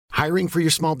Hiring for your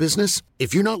small business?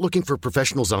 If you're not looking for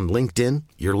professionals on LinkedIn,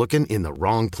 you're looking in the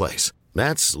wrong place.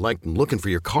 That's like looking for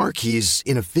your car keys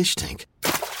in a fish tank.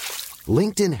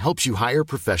 LinkedIn helps you hire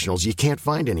professionals you can't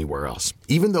find anywhere else,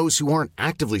 even those who aren't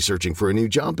actively searching for a new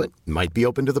job but might be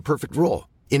open to the perfect role.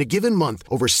 In a given month,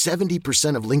 over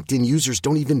 70% of LinkedIn users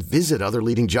don't even visit other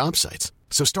leading job sites.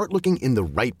 So start looking in the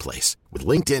right place. With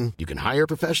LinkedIn, you can hire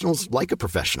professionals like a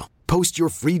professional. Post your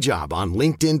free job on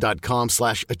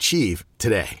linkedin.com/achieve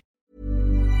today.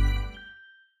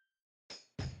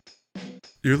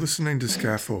 You're listening to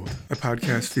Scaffold, a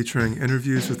podcast featuring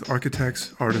interviews with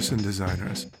architects, artists, and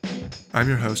designers. I'm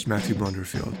your host, Matthew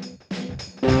Blunderfield.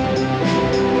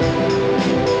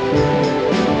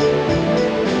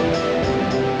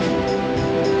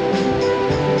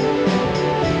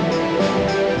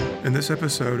 In this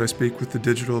episode, I speak with the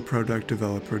digital product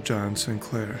developer John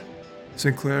Sinclair.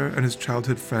 Sinclair and his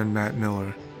childhood friend Matt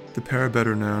Miller, the pair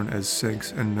better known as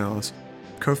Sinks and Mills,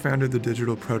 co-founded the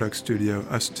digital product studio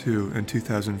Us2 in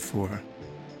 2004.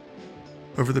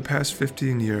 Over the past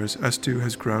 15 years, Us2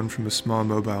 has grown from a small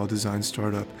mobile design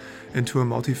startup into a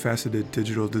multifaceted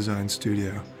digital design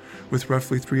studio, with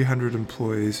roughly 300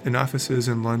 employees in offices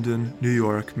in London, New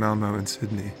York, Malmo, and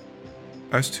Sydney.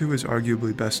 Us2 is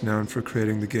arguably best known for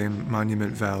creating the game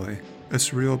Monument Valley, a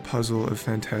surreal puzzle of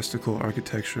fantastical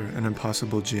architecture and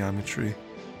impossible geometry.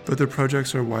 But their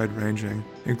projects are wide-ranging,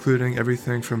 including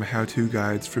everything from how-to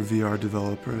guides for VR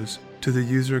developers to the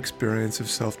user experience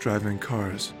of self-driving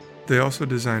cars. They also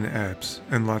design apps,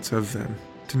 and lots of them.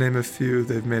 To name a few,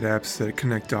 they've made apps that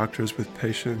connect doctors with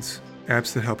patients,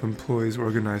 apps that help employees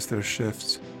organize their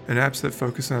shifts, and apps that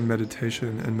focus on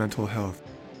meditation and mental health.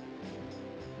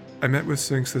 I met with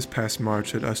Sinks this past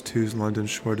March at Us2's London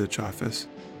Shoreditch office,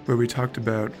 where we talked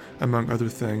about, among other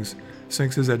things,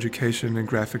 Sinks' education in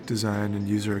graphic design and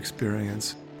user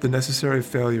experience, the necessary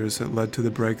failures that led to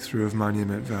the breakthrough of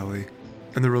Monument Valley,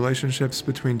 and the relationships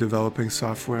between developing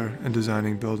software and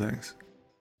designing buildings.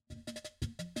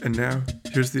 And now,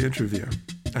 here's the interview.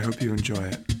 I hope you enjoy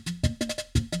it.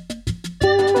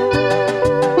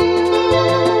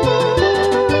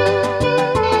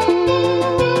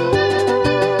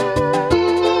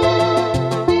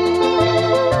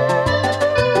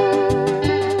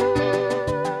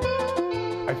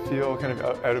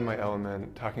 Out of my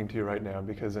element talking to you right now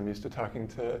because I'm used to talking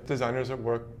to designers that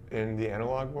work in the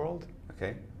analog world.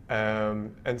 Okay.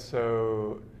 And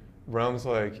so realms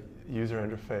like user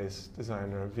interface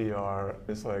designer, VR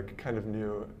is like kind of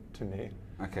new to me.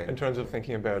 Okay. In terms of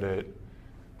thinking about it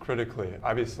critically.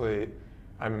 Obviously,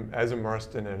 I'm as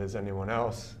immersed in it as anyone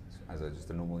else. As just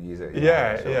a normal user.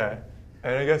 Yeah, sure. yeah.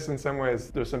 And I guess in some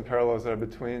ways there's some parallels there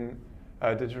between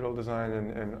digital design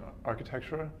and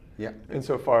architecture. Yeah.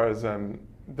 Insofar as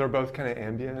they're both kind of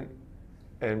ambient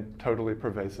and totally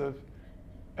pervasive.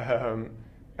 And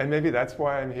maybe that's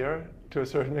why I'm here to a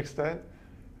certain extent.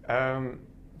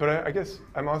 But I guess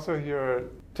I'm also here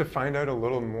to find out a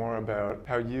little more about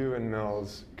how you and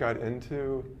Mills got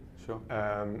into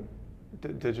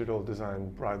digital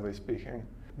design, broadly speaking.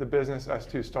 The business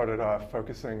Us2 started off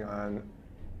focusing on,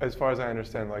 as far as I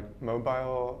understand, like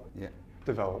mobile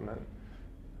development.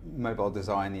 Mobile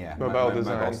design, yeah. Mobile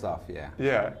design. Mobile stuff, yeah.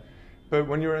 Yeah. But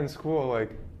when you were in school,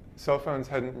 like, cell phones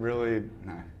hadn't really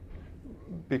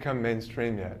become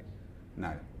mainstream yet.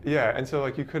 No. Yeah, and so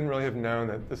like you couldn't really have known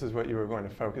that this is what you were going to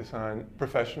focus on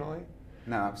professionally?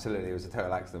 No, absolutely. It was a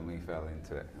total accident when we fell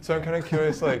into it. So I'm kind of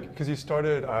curious, like, because you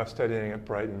started off studying at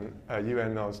Brighton, you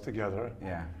and Mills together.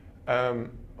 Yeah.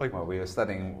 Well, we were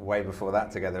studying way before that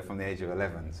together from the age of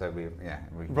 11, so we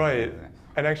Right,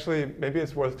 and actually, maybe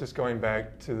it's worth just going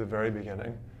back to the very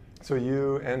beginning. So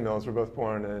you and Mills were both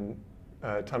born in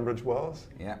Tunbridge Wells?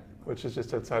 Yeah. Which is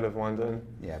just outside of London?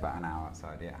 Yeah, about an hour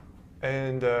outside, yeah.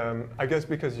 And I guess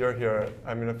because you're here,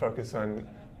 I'm going to focus on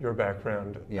your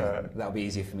background. Yeah, that'll be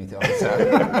easier for me to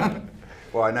answer.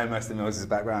 Well, I know most of Mills'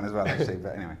 background as well, actually,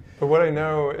 but anyway. But what I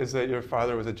know is that your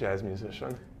father was a jazz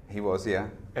musician. He was, yeah.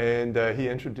 And he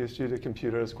introduced you to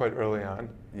computers quite early on.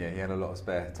 Yeah, he had a lot of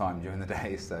spare time during the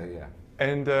day, so yeah.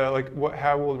 And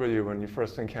how old were you when you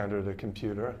first encountered a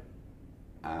computer?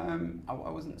 I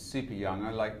wasn't super young.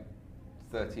 I like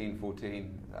 13,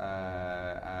 14.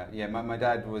 My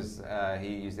dad was, he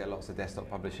used lots of desktop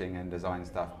publishing and design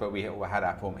stuff, but we had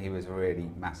Apple. He was really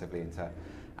massively into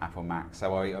Apple Mac,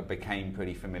 so I became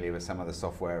pretty familiar with some of the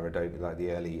software, Adobe, like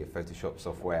the early Photoshop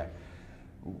software,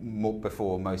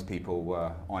 before most people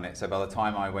were on it. So by the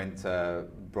time I went to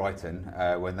Brighton,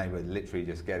 when they were literally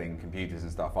just getting computers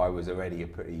and stuff, I was already a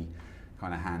pretty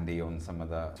kind of handy on some of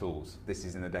the tools. This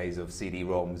is in the days of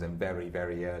CD-ROMs and very,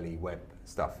 very early web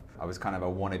stuff. I was kind of a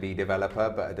wannabe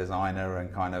developer, but a designer,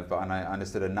 and I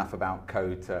understood enough about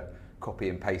code to copy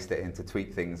and paste it and to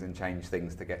tweak things and change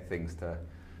things to get things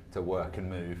to work and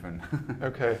move. And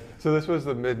Okay, so this was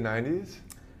the mid-90s?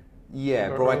 Yeah,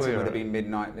 Or Brighton earlier? would have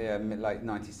been like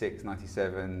 96,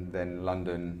 97, then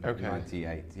London, Okay.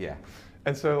 98, yeah.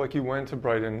 And so like you went to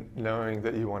Brighton knowing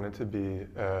that you wanted to be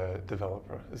a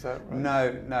developer, is that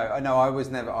right? No, I was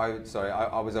never, I was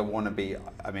a wannabe.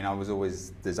 I mean, I was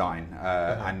always design,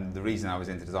 and the reason I was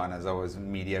into design is I was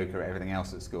mediocre at everything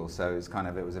else at school, so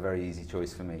it was a very easy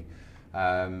choice for me.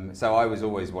 So I was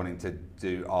always wanting to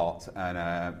do art,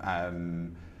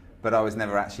 but I was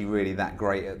never actually really that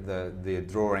great at the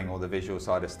drawing or the visual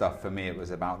side of stuff. For me, it was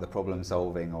about the problem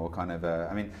solving, or kind of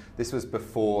I mean, this was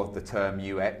before the term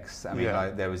UX. I mean, Yeah.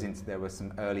 like, there was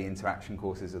some early interaction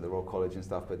courses at the Royal College and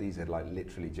stuff, but these had like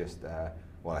literally just,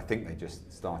 well, I think they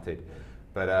just started.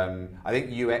 But I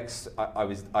think UX,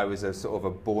 I was a sort of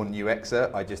a born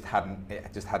UXer. It just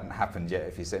hadn't happened yet,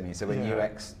 if you see me. So when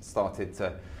UX started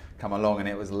to come along, and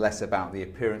it was less about the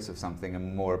appearance of something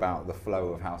and more about the flow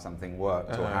of how something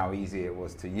worked or how easy it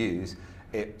was to use,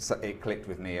 it clicked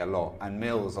with me a lot. And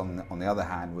Mills, on the other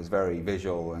hand, was very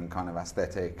visual and kind of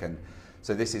aesthetic, and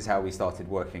so this is how we started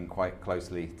working quite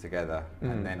closely together.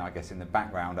 And then I guess in the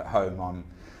background at home, I'm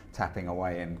tapping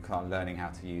away and kind of learning how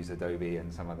to use Adobe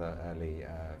and some of the early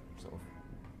sort of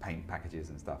paint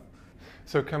packages and stuff.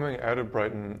 So coming out of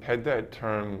Brighton, had that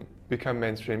term become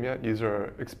mainstream yet,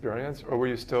 user experience, or were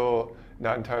you still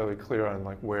not entirely clear on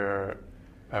like where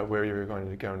you were going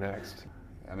to go next?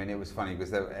 I mean, it was funny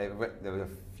because there were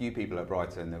a few people at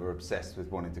Brighton that were obsessed with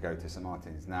wanting to go to St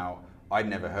Martin's. Now, I'd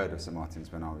never heard of St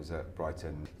Martin's when I was at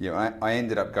Brighton. You know, I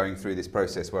ended up going through this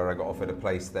process where I got offered a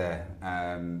place there,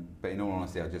 but in all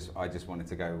honesty, I just wanted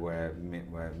to go where me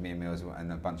and Mills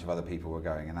and a bunch of other people were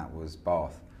going, and that was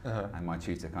Bath. And my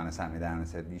tutor kind of sat me down and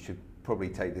said, "You should probably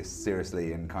take this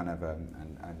seriously and kind of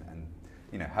and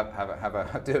you know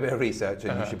do a bit of research,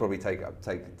 and you should probably take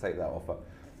that offer."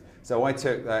 So I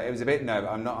took that. It was a bit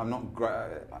I'm not great.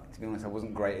 To be honest, I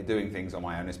wasn't great at doing things on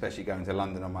my own, especially going to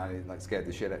London on my own. Like scared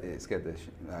the shit.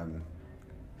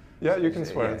 Yeah, you can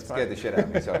swear. It scared the shit out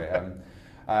of me. Sorry.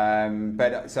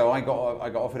 But so I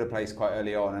got offered a place quite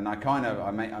early on, and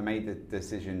I made the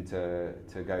decision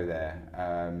to go there.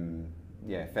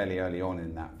 Fairly early on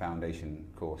in that foundation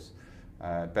course.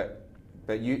 But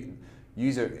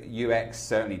user UX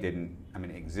certainly didn't. I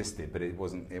mean, it existed, but it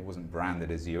wasn't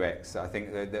branded as UX. I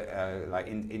think like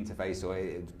interface or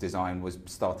design was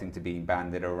starting to be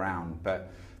banded around.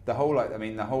 But the whole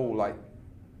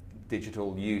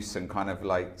digital use and kind of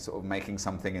like sort of making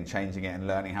something and changing it and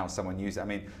learning how someone used it. I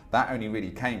mean, that only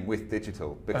really came with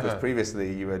digital, because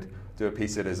previously you would do a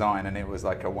piece of design and it was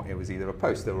like it was either a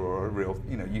poster or a real,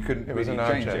 you know, you couldn't really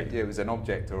change it. It was an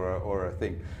object or a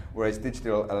thing. Whereas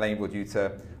digital enabled you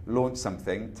to launch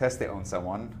something, test it on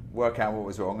someone, work out what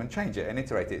was wrong and change it and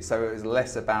iterate it. So it was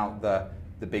less about the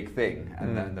big thing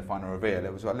and the final reveal.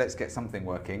 It was like, let's get something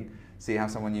working, see how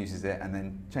someone uses it, and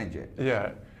then change it.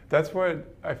 Yeah. That's what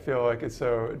I feel like is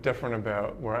so different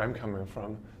about where I'm coming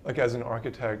from. Like as an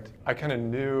architect, I kind of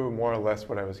knew more or less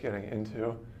what I was getting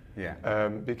into. Yeah.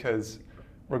 Because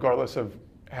regardless of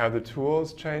how the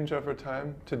tools change over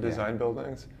time to design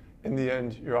buildings, in the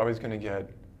end, you're always going to get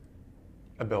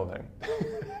a building.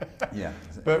 Yeah.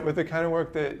 But with the kind of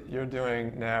work that you're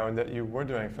doing now and that you were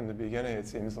doing from the beginning, it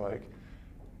seems like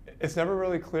it's never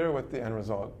really clear what the end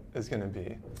result is going to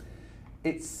be.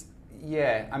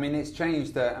 Yeah, I mean, it's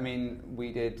changed. I mean,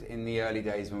 we did in the early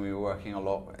days when we were working a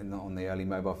lot on the early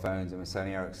mobile phones and with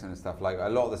Sony Ericsson and stuff, like a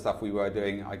lot of the stuff we were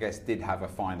doing, I guess, did have a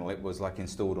final. It was like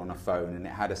installed on a phone, and it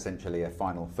had essentially a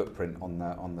final footprint on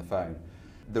the phone.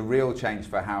 The real change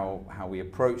for how we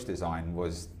approach design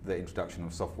was the introduction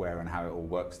of software and how it all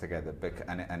works together,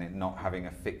 and it not having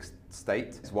a fixed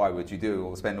state. Why would you do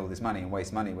or spend all this money and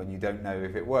waste money when you don't know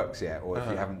if it works yet, or if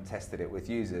you haven't tested it with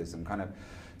users and kind of.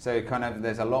 So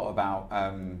there's a lot about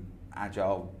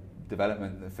agile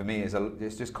development that for me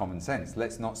it's just common sense.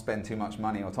 Let's not spend too much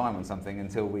money or time on something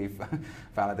until we've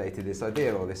validated this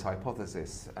idea or this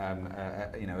hypothesis,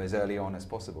 as early on as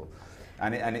possible.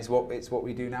 And it's what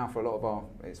we do now for a lot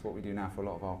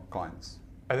of our clients.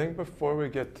 I think before we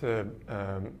get to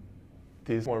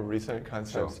these more recent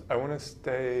concepts, I want to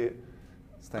stay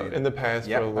in the past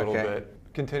for a little bit.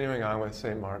 Continuing on with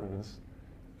St. Martin's.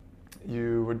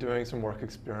 You were doing some work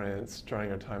experience during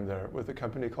your time there with a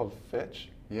company called Fitch.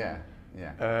 Yeah.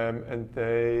 And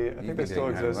I think they still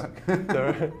exist.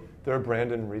 They're a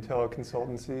brand and retail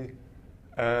consultancy.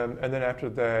 And then after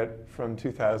that, from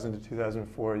 2000 to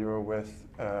 2004, you were with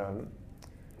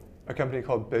a company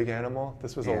called Big Animal.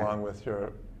 This was along with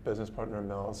your business partner of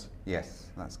Mills. Yes,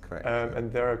 that's correct.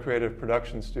 And they're a creative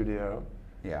production studio,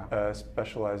 yeah.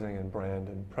 specializing in brand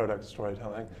and product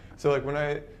storytelling. So like when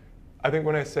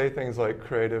I say things like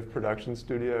creative production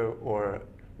studio or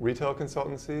retail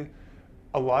consultancy,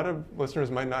 a lot of listeners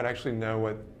might not actually know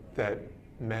what that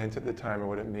meant at the time or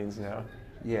what it means now.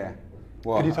 Yeah.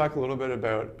 Well, could you talk a little bit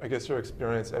about, I guess, your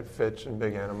experience at Fitch and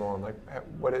Big Animal and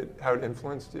like how it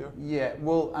influenced you? Yeah.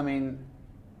 Well, I mean,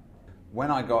 when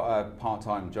I got a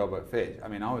part-time job at Fitch, I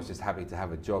mean, I was just happy to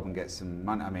have a job and get some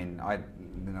money. I mean, I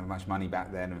didn't have much money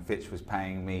back then, and Fitch was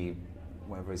paying me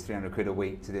whatever it was, 300 quid a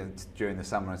week during the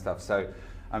summer and stuff. So,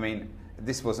 I mean,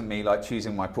 this wasn't me like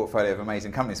choosing my portfolio of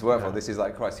amazing companies to work for. This is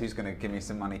like, Christ, who's going to give me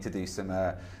some money to do some?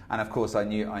 And of course, I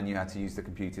knew how to use the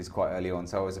computers quite early on,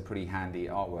 so I was a pretty handy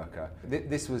art worker.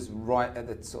 This was right at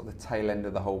the sort of the tail end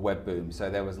of the whole web boom,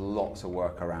 so there was lots of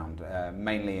work around,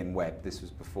 mainly in web. This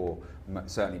was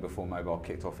certainly before mobile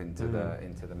kicked off into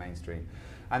the mainstream.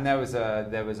 And there was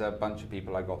a bunch of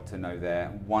people I got to know there.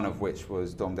 One of which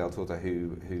was Dom Del Torto,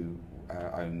 who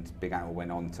owned Big Animal,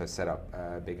 went on to set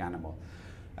up Big Animal.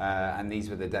 And these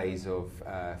were the days of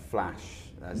Flash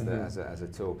as a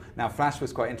tool. Now, Flash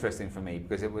was quite interesting for me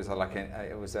because it was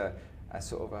a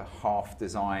sort of a half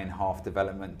design, half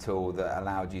development tool that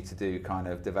allowed you to do kind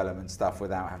of development stuff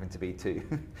without having to be too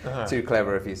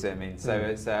clever, if you see what I mean. So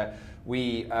it's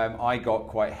I got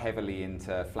quite heavily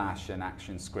into Flash and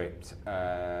ActionScript.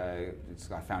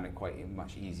 I found it quite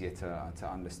much easier to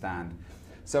understand.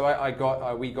 So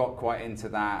we got quite into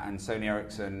that, and Sony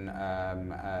Ericsson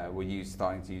were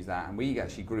starting to use that, and we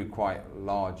actually grew quite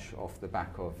large off the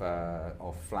back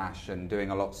of Flash and doing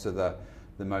lots of the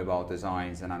mobile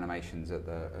designs and animations at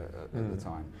the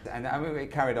time. And I mean,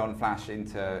 it carried on Flash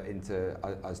into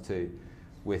us too,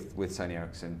 with Sony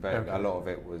Ericsson, but a lot of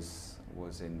it was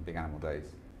in Big Animal days.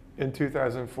 In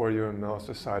 2004, you and Mills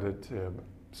decided to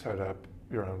set up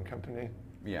your own company.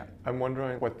 Yeah. I'm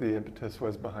wondering what the impetus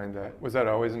was behind that. Was that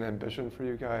always an ambition for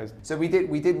you guys? So we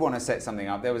did want to set something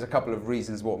up. There was a couple of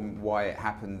reasons why it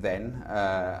happened then,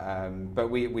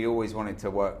 but we always wanted to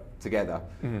work together.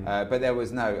 But there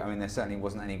certainly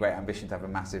wasn't any great ambition to have a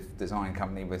massive design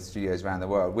company with studios around the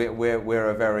world. We're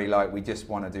a very we just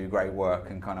want to do great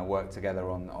work and kind of work together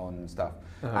on stuff.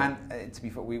 And to be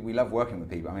fair, we love working with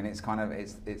people. I mean, it's kind of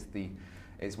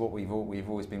it's what we've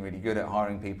always been really good at,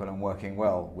 hiring people and working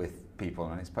well with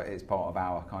people, and it's part of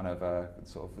our kind of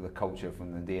sort of the culture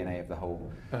from the DNA of the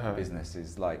whole business.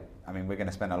 Is like, I mean, we're going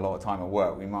to spend a lot of time at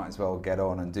work. We might as well get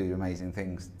on and do amazing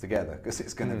things together because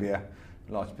it's going to be a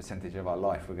large percentage of our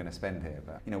life we're going to spend here.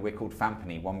 But we're called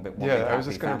Fampany, one big I was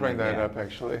just going to bring that up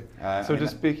actually. So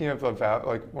just speaking of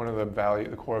one of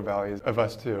the core values of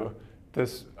us too,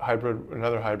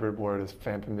 another hybrid word is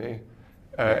Fampany.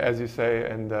 As you say,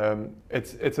 and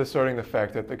it's asserting the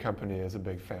fact that the company is a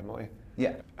big family.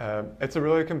 Yeah. It's a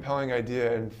really compelling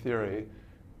idea in theory,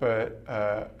 but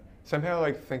somehow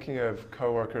thinking of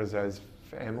coworkers as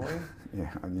family. Yeah,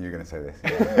 I knew you were going to say this.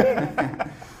 Yeah.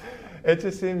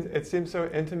 It seems so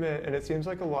intimate, and it seems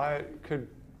like a lot could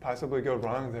possibly go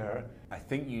wrong there. I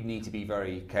think you need to be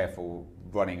very careful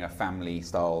running a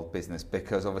family-style business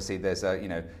because obviously there's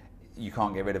you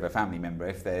can't get rid of a family member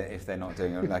if they're not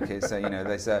doing it. Like it's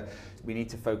we need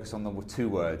to focus on the two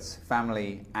words,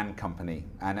 family and company,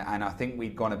 and I think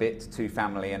we've gone a bit too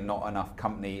family and not enough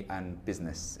company and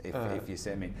business, if you see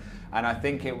what I mean. And I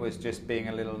think it was just being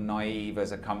a little naive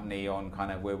as a company on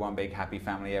kind of we're one big happy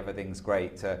family, everything's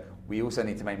great. We also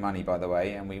need to make money, by the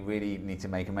way, and we really need to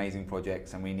make amazing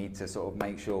projects, and we need to sort of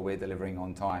make sure we're delivering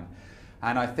on time.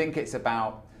 And I think it's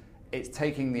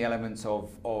taking the elements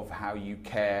of how you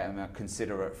care and are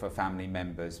considerate for family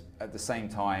members at the same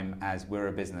time as we're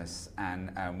a business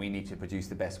and we need to produce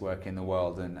the best work in the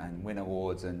world and win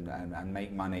awards and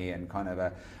make money and kind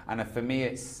of and for me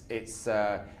it's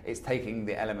taking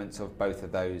the elements of both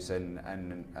of those and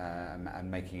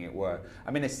making it work.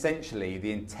 I mean, essentially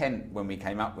the intent when we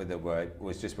came up with the word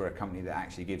was just we're a company that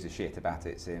actually gives a shit about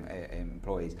its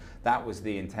employees. That was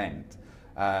the intent.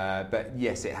 But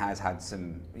yes, it has had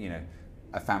some,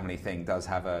 a family thing does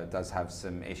have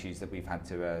some issues that we've had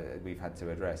to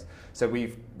address. So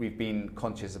we've been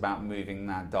conscious about moving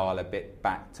that dial a bit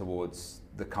back towards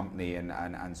the company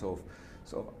and sort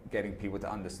of getting people to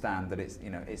understand that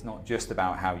it's not just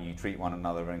about how you treat one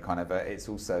another and kind of it's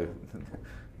also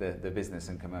the business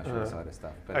and commercial side of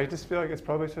stuff. But I just feel like it's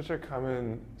probably such a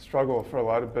common struggle for a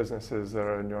lot of businesses that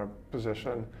are in your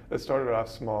position that started off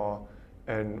small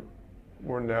and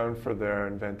were known for their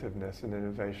inventiveness and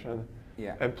innovation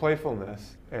and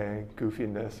playfulness and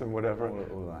goofiness and whatever.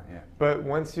 All that, yeah. But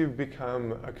once you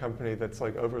become a company that's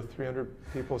like over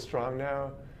 300 people strong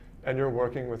now, and you're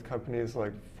working with companies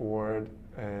like Ford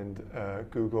and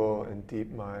Google and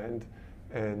DeepMind,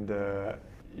 and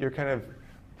you're kind of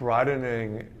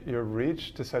broadening your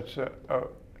reach to such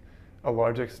a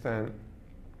large extent.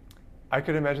 I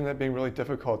could imagine that being really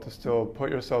difficult to still put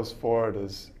yourselves forward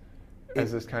as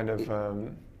this kind of,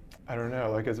 I don't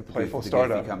know, like as a playful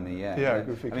startup. Goofy company, yeah.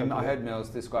 Goofy company. I heard Mills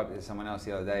describe it to someone else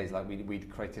the other day. It's like we'd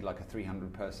created like a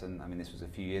 300 person, I mean this was a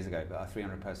few years ago, but a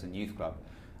 300 person youth club.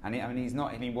 And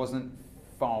he wasn't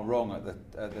far wrong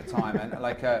at the time. And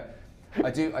like,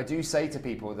 I do say to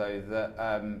people though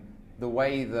that the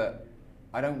way that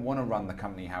I don't want to run the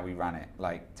company how we ran it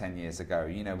like 10 years ago.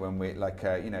 You know, when we like,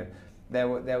 you know, there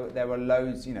were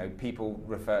loads. You know, people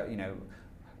refer. You know,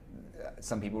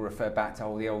 some people refer back to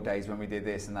all the old days when we did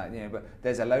this and that. You know, but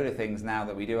there's a load of things now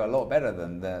that we do a lot better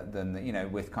than the you know,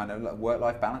 with kind of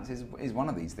work-life balance is one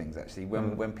of these things actually.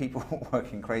 When people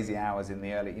working crazy hours in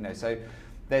the early, you know, so.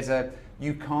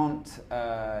 You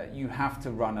have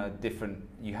to run a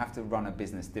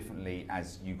business differently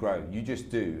as you grow. You just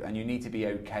do, and you need to be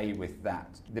okay with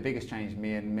that. The biggest change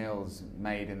me and Mills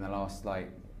made in the last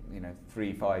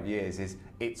 3-5 years is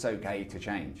it's okay to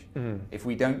change. If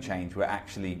we don't change, we're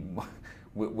actually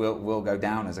we'll go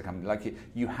down as a company. Like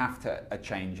you have to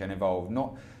change and evolve,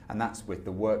 and that's with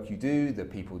the work you do, the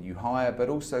people you hire, but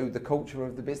also the culture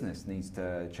of the business needs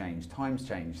to change. Times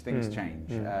change, things change.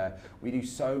 We do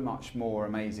so much more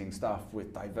amazing stuff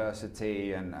with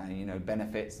diversity and you know,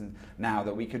 benefits, and now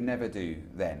that we could never do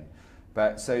then.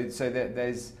 But so that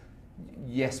there's,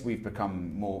 yes, we've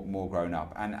become more grown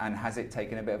up, and has it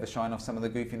taken a bit of a shine off some of the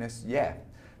goofiness? Yeah.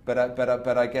 But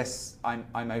I guess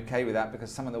I'm okay with that, because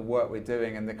some of the work we're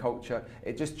doing and the culture,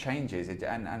 it just changes.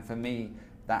 And for me,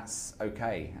 that's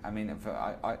okay. I mean,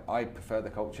 I prefer the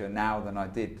culture now than I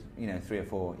did, you know, 3 or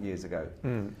 4 years ago.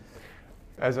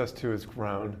 As S2 has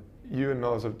grown, you and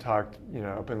Mills have talked, you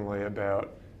know, openly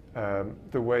about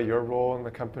the way your role in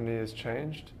the company has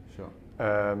changed. Sure.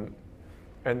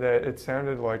 And that it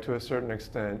sounded like, to a certain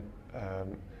extent,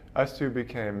 S2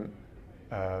 became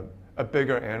a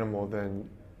bigger animal than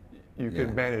you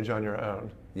could manage on your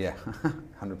own. Yeah,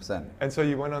 100%. And so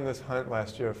you went on this hunt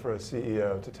last year for a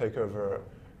CEO to take over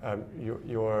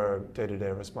your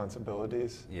day-to-day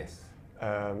responsibilities. Yes.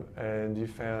 And you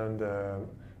found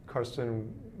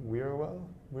Karsten Weerwell?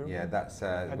 Yeah, that's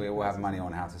we all have money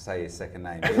on how to say his second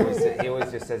name. He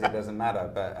always just says it doesn't matter,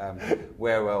 but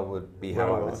Weerwell would be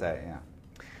how I would say it. Yeah.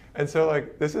 And so,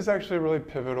 like, this is actually a really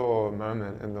pivotal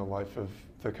moment in the life of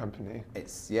the company.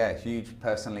 It's huge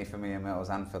personally for me and Mills,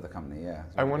 and for the company. Yeah.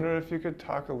 I wonder if you could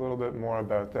talk a little bit more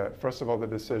about that. First of all, the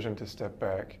decision to step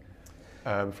back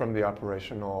from the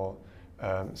operational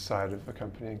side of the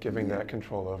company, giving that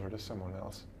control over to someone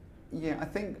else. Yeah,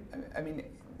 I mean,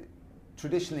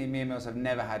 traditionally, me and Mills have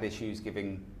never had issues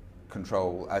giving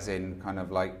control, as in kind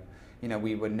of like, you know,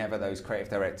 we were never those creative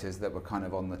directors that were kind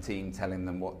of on the team telling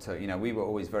them what to, you know, we were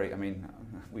always very, I mean,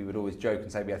 we would always joke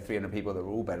and say we had 300 people that were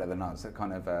all better than us at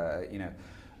kind of, you know,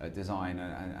 design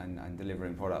and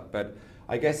delivering product. But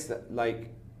I guess that, like,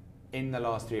 in the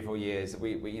last 3 or 4 years,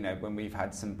 we you know, when we've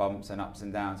had some bumps and ups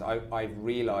and downs, I've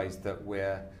realized that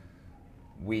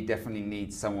we definitely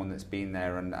need someone that's been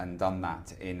there and done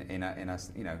that in a,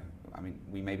 you know, I mean,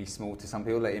 we may be small to some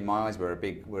people. In my eyes, we're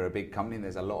a big company, and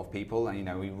there's a lot of people, and you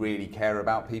know, we really care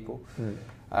about people.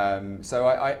 So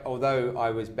although I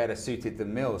was better suited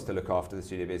than Mills to look after the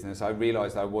studio business, I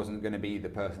realised I wasn't going to be the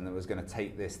person that was going to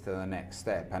take this to the next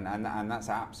step, and that's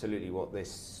absolutely what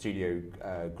this studio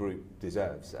group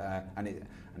deserves, and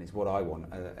it's what I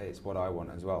want. It's what I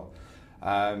want as well.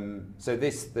 So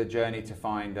the journey to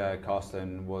find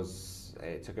Karsten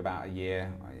it took about a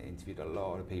year. I interviewed a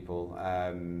lot of people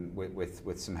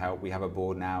with some help. We have a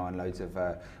board now and loads of.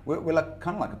 We're like,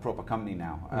 kind of like a proper company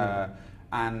now,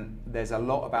 and there's a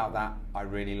lot about that I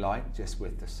really like, just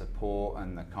with the support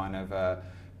and the kind of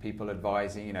people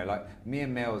advising. You know, like me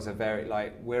and Mills are very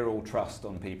like, we're all trust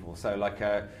on people. So like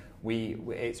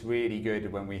it's really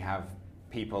good when we have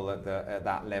people at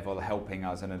that level helping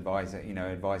us and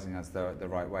advising us the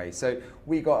right way. So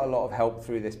we got a lot of help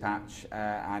through this patch,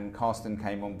 and Karsten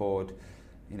came on board.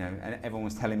 You know, and everyone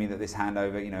was telling me that this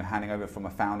handing over from a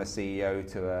founder CEO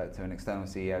to an external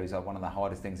CEO is one of the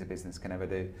hardest things a business can ever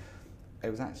do. It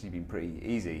was actually been pretty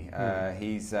easy.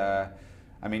 He's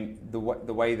I mean, the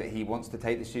way that he wants to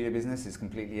take the studio business is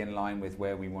completely in line with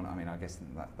where we want. I mean, I guess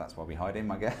that's why we hired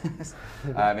him, I guess.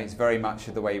 It's very much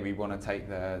the way we want to take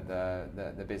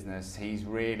the business. He's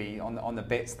really on the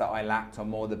bits that I lacked, on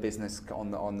more the business,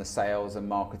 on the sales and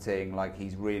marketing. Like,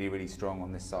 he's really, really strong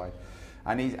on this side,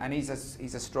 and he's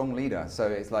a strong leader. So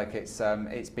it's like it's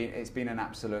been an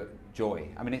absolute joy.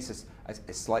 I mean, it's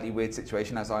a slightly weird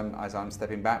situation as I'm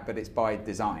stepping back, but it's by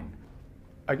design.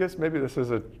 I guess maybe this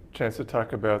is a chance to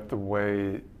talk about the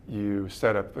way you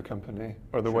set up the company,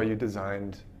 or the way you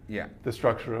designed the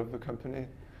structure of the company.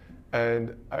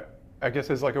 And I guess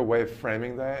as like a way of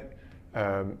framing that,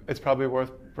 it's probably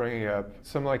worth bringing up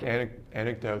some like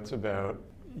anecdotes about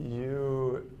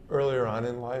you earlier on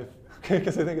in life,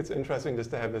 because I think it's interesting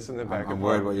just to have this in the back of our minds. I'm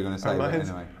worried what you're going to say, but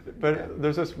anyway. But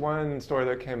there's this one story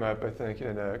that came up, I think,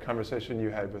 in a conversation you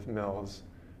had with Mills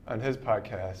on his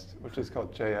podcast, which is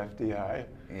called JFDI,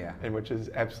 and which is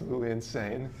absolutely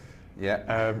insane,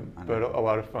 but a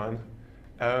lot of fun,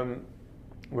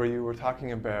 where you were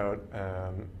talking about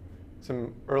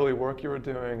some early work you were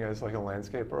doing as like a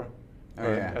landscaper,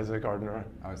 as a gardener.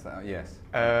 I was that, yes.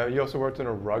 You also worked in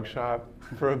a rug shop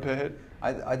for a bit.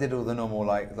 I did all the normal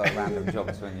like random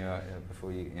jobs when you're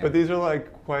before you. But these are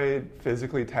like quite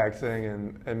physically taxing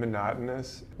and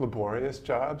monotonous, laborious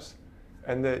jobs,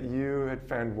 and that you had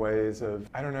found ways of,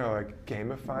 I don't know, like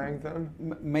gamifying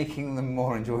them, making them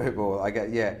more enjoyable.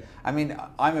 I mean,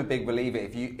 I'm a big believer.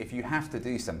 If you have to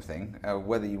do something,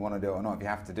 whether you want to do it or not, if you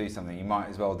have to do something, you might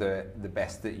as well do it the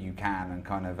best that you can and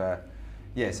kind of.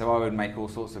 So I would make all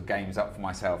sorts of games up for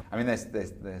myself. I mean,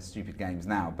 there's stupid games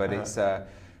now, but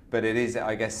but it is,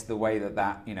 I guess, the way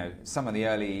that some of the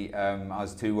early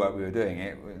Us 2 work we were doing,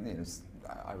 it was,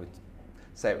 I would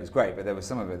say it was great, but there was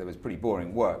some of it that was pretty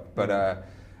boring work. But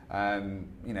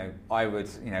I would,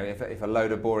 if a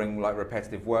load of boring, like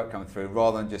repetitive work come through,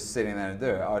 rather than just sitting there and do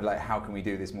it, I would like, how can we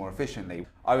do this more efficiently?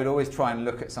 I would always try and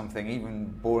look at something, even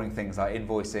boring things like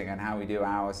invoicing and how we do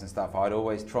hours and stuff. I'd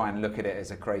always try and look at it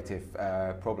as a creative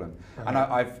problem.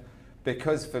 And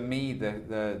because for me,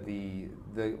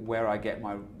 where I get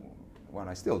my, well,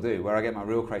 I still do, where I get my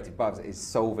real creative buzz is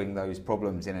solving those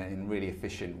problems in really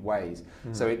efficient ways.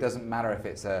 So it doesn't matter if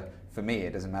it's for me,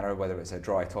 it doesn't matter whether it's a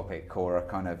dry topic or a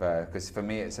kind of, because for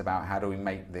me it's about how do we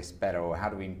make this better, or how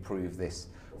do we improve this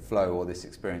flow or this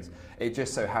experience. It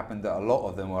just so happened that a lot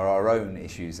of them were our own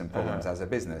issues and problems as a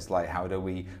business, like how do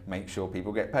we make sure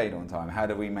people get paid on time? How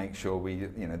do we make sure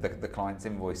the client's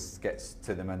invoice gets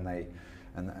to them and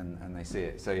they see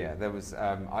it? So yeah, there was,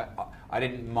 I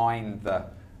didn't mind the,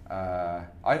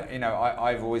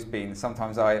 I've always been,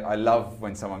 sometimes I love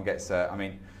when someone gets,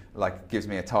 gives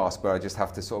me a task where I just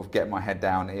have to sort of get my head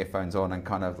down, earphones on, and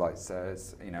kind of like,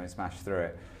 smash through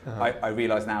it. I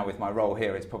realise now with my role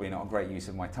here, it's probably not a great use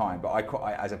of my time, but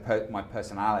my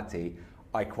personality,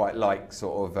 I quite like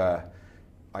sort of,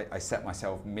 I set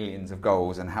myself millions of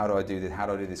goals, and how do I do this? How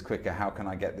do I do this quicker? How can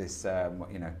I get this,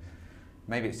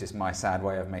 maybe it's just my sad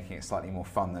way of making it slightly more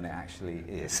fun than it actually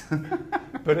is.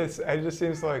 But it just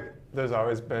seems like there's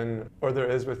always been, or there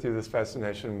is with you, this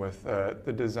fascination with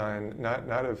the design,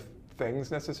 not of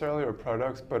things necessarily or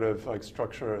products, but of like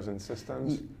structures and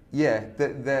systems. Yeah,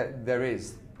 there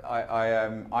is.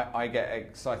 I get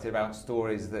excited about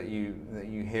stories that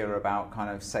you hear about kind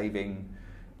of saving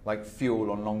like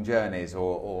fuel on long journeys,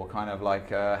 or kind of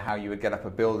like how you would get up a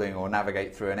building or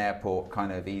navigate through an airport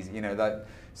kind of easy, that.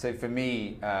 So for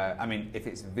me, if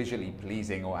it's visually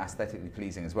pleasing or aesthetically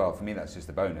pleasing as well, for me that's just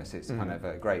a bonus. It's kind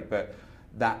of great. But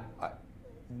that,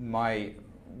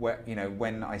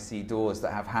 when I see doors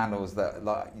that have handles that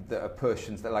are push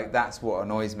and stuff, like that's what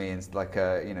annoys me. And like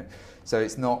so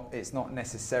it's not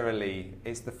necessarily,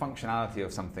 it's the functionality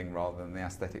of something rather than the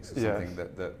aesthetics of something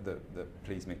that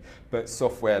please me. But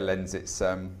software lends its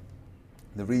the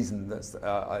reason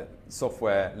that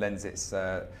software lends its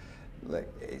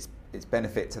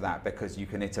benefit to that, because you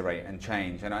can iterate and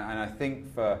change, and I think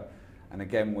and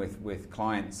again with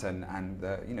clients and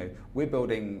we're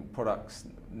building products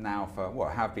now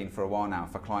have been for a while now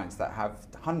for clients that have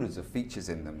hundreds of features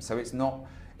in them. So it's not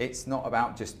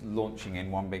about just launching in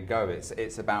one big go.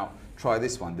 It's about, try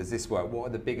this one, does this work? What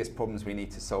are the biggest problems we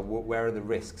need to solve? Where are the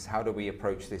risks? How do we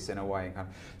approach this in a way?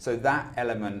 So that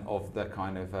element of the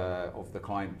kind of the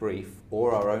client brief,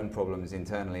 or our own problems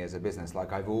internally as a business,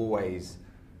 like I've always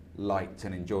liked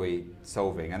and enjoyed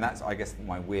solving, and that's, I guess,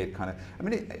 my weird kind of,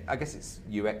 I guess it's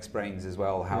UX brains as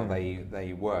well, how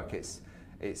they work.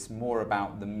 It's more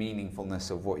about the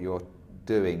meaningfulness of what you're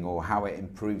doing, or how it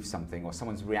improves something, or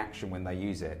someone's reaction when they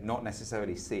use it, not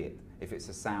necessarily see it, if it's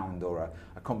a sound or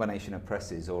a combination of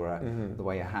presses, or the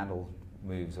way a handle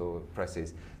moves or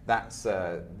presses. That's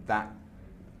that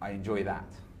I enjoy that.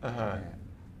 Yeah.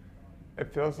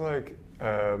 It feels like,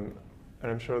 and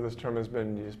I'm sure this term has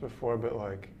been used before, but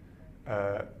like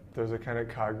there's a kind of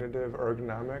cognitive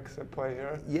ergonomics at play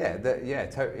here? Yeah,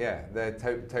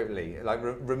 totally. Like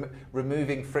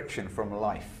removing friction from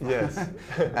life. Yes.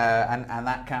 and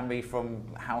that can be from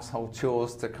household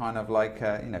chores to kind of like,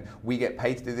 we get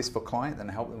paid to do this for clients and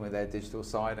help them with their digital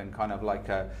side, and kind of like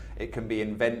it can be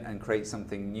invent and create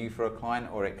something new for a client,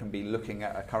 or it can be looking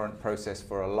at a current process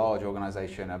for a large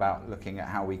organization about looking at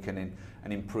how we can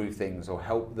improve things, or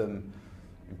help them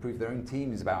improve their own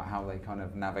teams about how they kind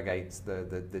of navigate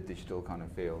the digital kind of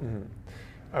field. Mm-hmm.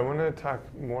 I want to talk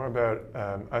more about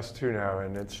us2 now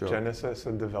and its Sure. genesis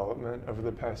and development over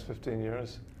the past 15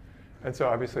 years. And so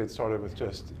obviously it started with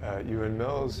just you and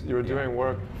Mills. You were doing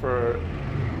work for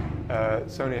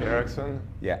Sony Ericsson.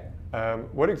 Yeah.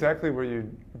 What exactly were you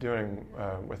doing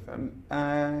with them?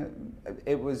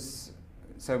 It was,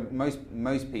 so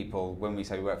most people, when we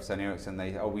say we work for Sony Ericsson,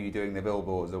 they, were you doing the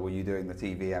billboards, or were you doing the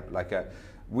TV app?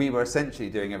 We were essentially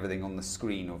doing everything on the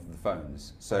screen of the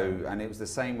phones. So, and it was the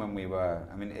same when we were,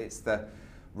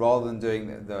 rather than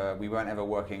doing we weren't ever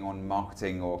working on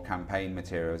marketing or campaign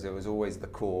materials. It was always the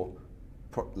core,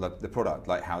 the product,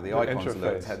 like how the icons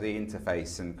looked, how the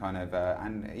interface, and kind of,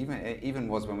 and even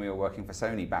was when we were working for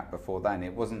Sony back before then.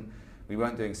 We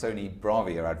weren't doing Sony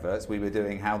Bravia adverts. We were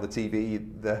doing how the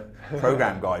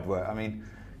program guide worked. I mean,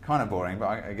 kind of boring, but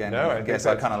I guess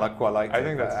I kind of quite liked it. I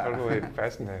think that's totally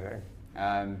fascinating.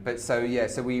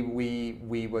 So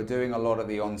we were doing a lot of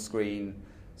the on-screen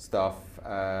stuff.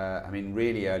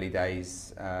 Really early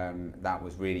days, that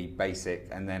was really basic,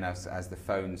 and then as the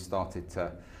phones started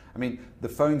to, the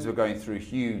phones were going through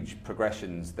huge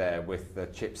progressions there with the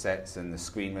chipsets and the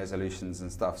screen resolutions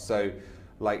and stuff. So,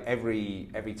 like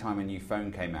every time a new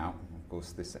phone came out, of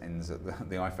course this ends at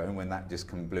the iPhone when that just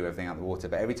blew everything out of the water,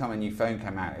 but every time a new phone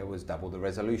came out, it was double the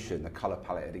resolution, the color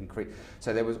palette had increased.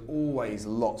 So there was always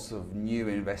lots of new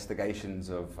investigations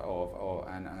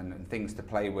and things to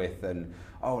play with, and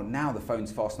now the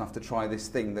phone's fast enough to try this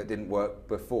thing that didn't work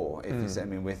before,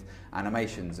 with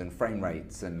animations and frame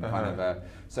rates and kind of,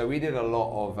 so we did a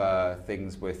lot of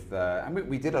things with, and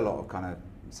we did a lot of kind of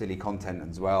silly content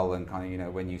as well, and kind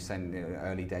of, when you send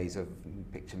early days of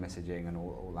picture messaging and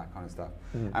all that kind of stuff.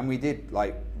 And we did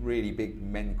like really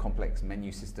big complex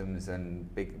menu systems and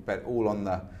but all on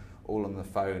the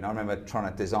phone. I remember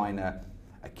trying to design a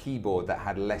keyboard that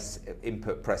had less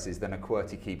input presses than a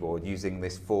QWERTY keyboard, using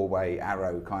this 4-way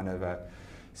arrow kind of a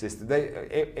system.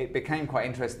 It became quite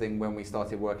interesting when we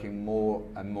started working more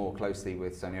and more closely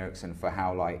with Sony Ericsson for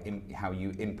how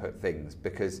you input things,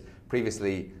 because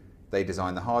previously they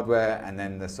design the hardware and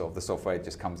then the software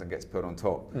just comes and gets put on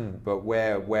top. But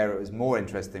where it was more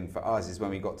interesting for us is when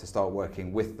we got to start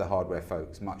working with the hardware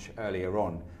folks much earlier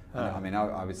on.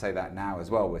 I would say that now as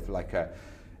well, with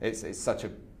it's such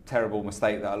a terrible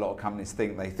mistake that a lot of companies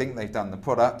think they've done the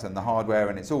product and the hardware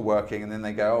and it's all working, and then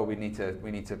they go, we need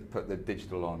to put the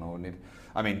digital on,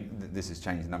 this has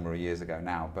changed a number of years ago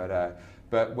now,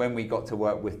 but when we got to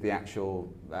work with the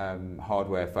actual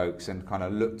hardware folks and kind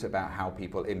of looked about how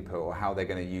people input or how they're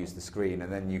going to use the screen,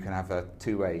 and then you can have a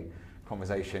two-way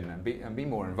conversation and be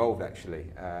more involved actually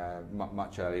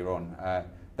much earlier on.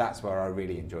 That's where I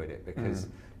really enjoyed it, because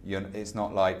it's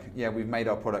not like, we've made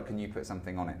our product, can you put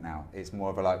something on it now? It's more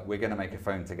of a we're going to make a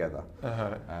phone together.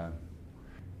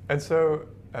 And so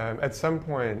at some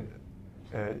point,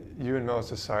 you and Mills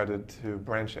decided to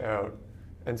branch out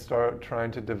and start trying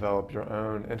to develop your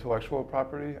own intellectual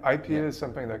property. IP is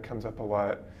something that comes up a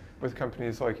lot with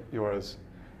companies like yours.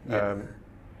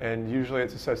 And usually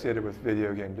it's associated with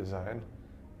video game design,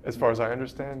 as far as I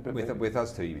understand. But with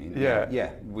us too, you mean?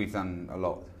 Yeah. We've done a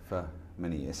lot for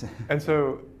many years. And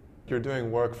so you're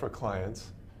doing work for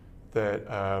clients that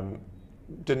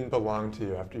didn't belong to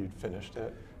you after you'd finished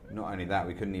it. Not only that,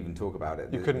 we couldn't even talk about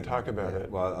it. You couldn't talk about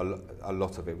it? Well, a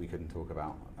lot of it we couldn't talk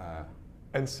about.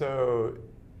 And so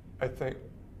I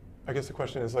guess the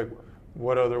question is,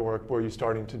 what other work were you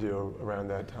starting to do around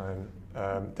that time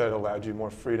that allowed you more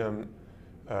freedom,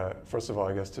 first of all,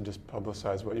 I guess, to just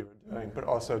publicize what you were doing, but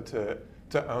also to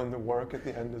own the work at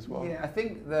the end as well? Yeah, I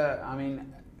think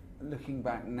looking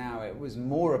back now, it was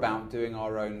more about doing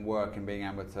our own work and being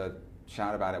able to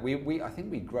shout about it. I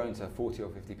think we'd grown to 40 or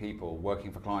 50 people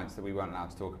working for clients that we weren't allowed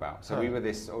to talk about. So we were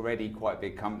this already quite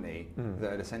big company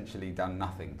that had essentially done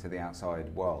nothing to the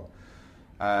outside world.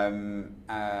 When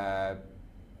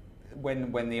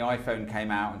the iPhone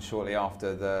came out and shortly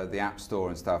after the App Store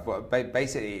and stuff, it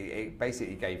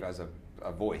basically gave us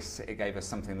a voice. It gave us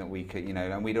something that we could,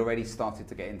 and we'd already started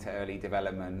to get into early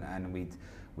development, and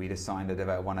we'd assigned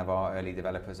one of our early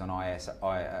developers on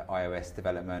iOS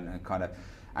development,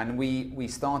 and we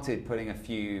started putting a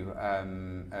few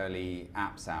early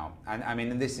apps out. And I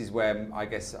mean, this is where I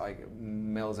guess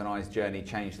Mills and I's journey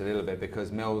changed a little bit,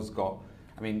 because Mills got,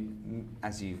 I mean,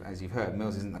 as you've heard,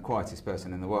 Mills isn't the quietest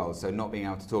person in the world, so not being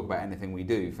able to talk about anything we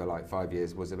do for like 5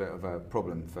 years was a bit of a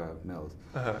problem for Mills.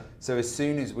 So as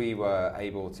soon as we were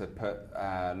able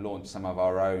to launch some of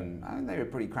our own, and they were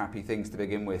pretty crappy things to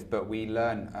begin with, but we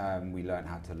learned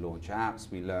how to launch apps,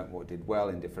 we learned what did well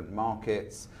in different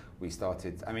markets. We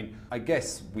started, I mean, I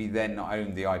guess we then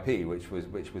owned the IP, which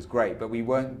was great, but we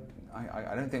weren't,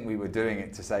 I don't think we were doing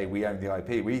it to say we owned the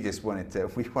IP. We just wanted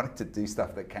to do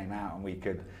stuff that came out and we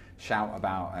could shout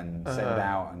about and send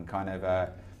out, and kind of,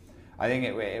 I think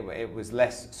it was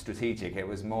less strategic. It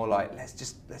was more like, let's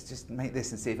just make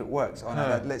this and see if it works. Oh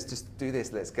no, let's just do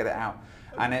this, let's get it out.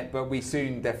 But we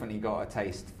soon definitely got a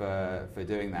taste for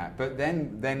doing that. But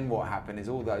then what happened is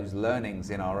all those learnings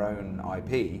in our own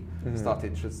IP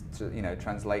started to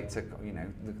translate to,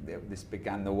 this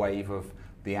began the wave of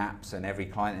the apps, and every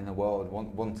client in the world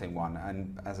wanting one.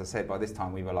 And as I said, by this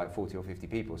time we were like 40 or 50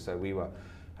 people, so we were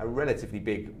a relatively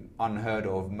big, unheard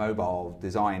of mobile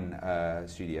design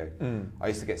studio. I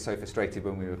used to get so frustrated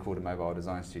when we were called a mobile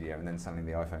design studio, and then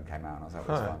suddenly the iPhone came out, and I was like,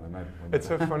 well, it's fine, we're It's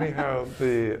so funny how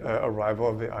the arrival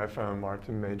of the iPhone marked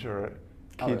a major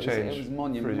key change. It was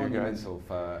monumental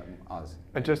for us.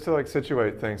 And just to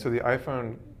situate things, so the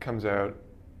iPhone comes out,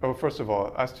 first of all,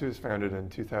 Us2 is founded in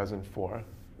 2004.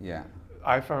 Yeah.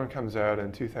 iPhone comes out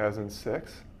in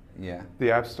 2006. Yeah.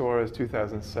 The App Store is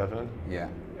 2007. Yeah.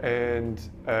 And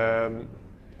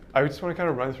I just want to kind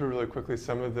of run through really quickly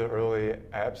some of the early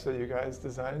apps that you guys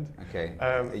designed. Okay.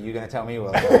 Are you going to tell me?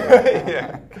 Well,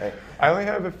 yeah. Okay. I only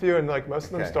have a few, and most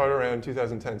of them start around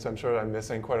 2010, so I'm sure I'm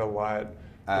missing quite a lot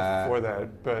before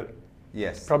that. But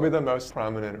yes, probably the most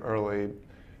prominent early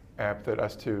app that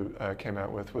Us2 came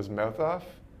out with was MouthOff.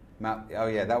 Oh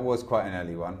yeah, that was quite an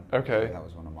early one. Okay. That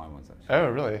was one of my ones actually. Oh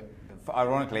really?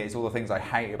 Ironically, it's all the things I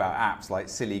hate about apps, like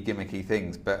silly gimmicky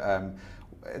things. But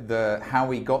how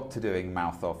we got to doing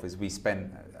MouthOff is we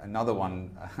spent another one.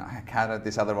 I had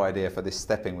this other idea for this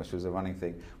stepping, which was a running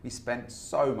thing. We spent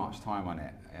so much time on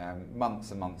it, months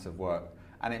and months of work,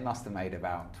 and it must have made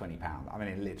about £20. I mean,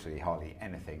 it literally hardly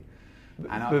anything.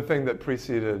 And the thing that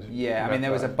preceded. Yeah, I mean,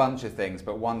 there was a bunch of things,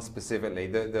 but one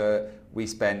specifically, we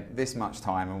spent this much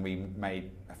time and we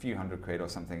made a few £100 or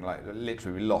something. Like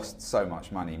literally, we lost so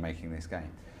much money making this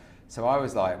game. So I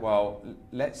was like, well,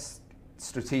 let's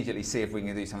strategically see if we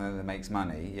can do something that makes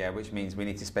money. Yeah, which means we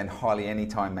need to spend hardly any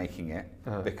time making it,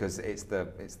 because it's the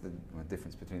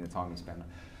difference between the time we spend.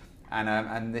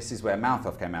 And this is where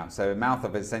MouthOff came out. So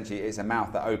MouthOff essentially is a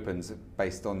mouth that opens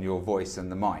based on your voice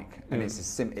and the mic, and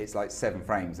it's like 7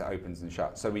 frames that opens and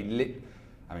shuts. So we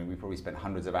probably spent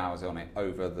hundreds of hours on it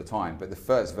over the time. But the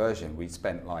first version we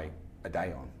spent like a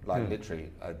day on, like literally,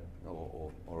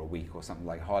 or a week or something,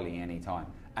 like hardly any time.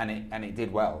 And it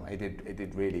did well. It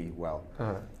did really well.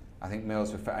 I think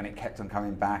Mills and it kept on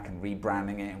coming back and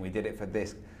rebranding it, and we did it for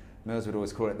this. Mills would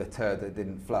always call it the turd that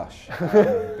didn't flush,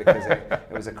 because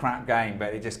it was a crap game,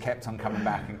 but it just kept on coming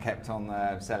back and kept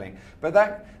on selling. But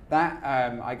that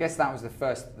I guess that was the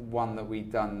first one that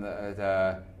we'd done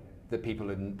that people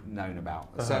had known about.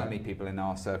 Certainly people in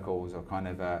our circles, or kind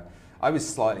of. I was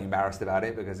slightly embarrassed about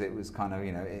it, because it was kind of,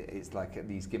 it's like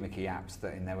these gimmicky apps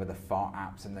that in there were the fart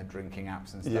apps and the drinking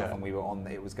apps and stuff, and we were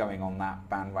it was going on that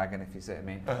bandwagon, if you see what I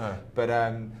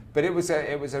mean. But it was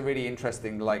a really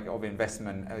interesting of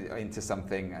investment into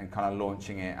something and kind of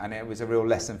launching it, and it was a real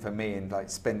lesson for me in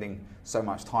spending so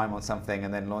much time on something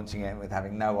and then launching it with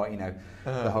having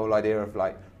the whole idea of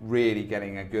really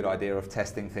getting a good idea of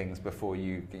testing things before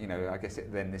you I guess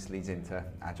then this leads into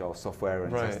agile software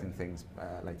and testing things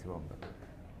later on.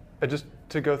 Just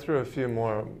to go through a few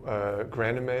more,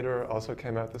 Granimator also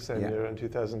came out the same year in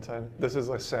 2010. This is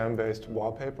sound-based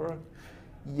wallpaper.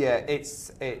 Yeah, it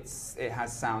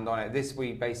has sound on it. This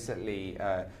we basically,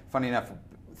 funny enough,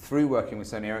 through working with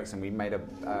Sony Ericsson, we made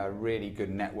a really good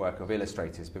network of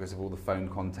illustrators because of all the phone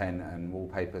content and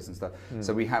wallpapers and stuff.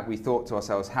 So we thought to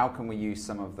ourselves, how can we use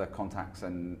some of the contacts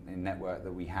and network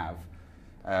that we have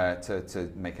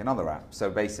to make another app? So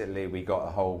basically, we got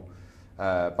a whole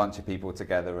bunch of people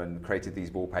together and created these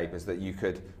wallpapers that you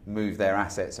could move their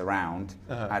assets around,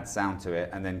 add sound to it,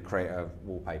 and then create a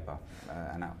wallpaper.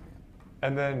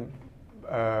 And then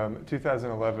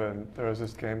 2011, there was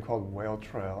this game called Whale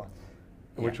Trail,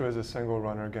 which was a single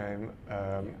runner game,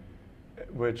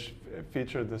 which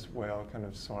featured this whale kind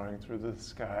of soaring through the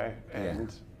sky.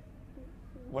 And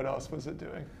what else was it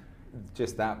doing?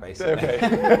 Just that, basically.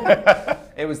 Okay.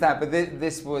 it was that. But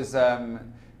this was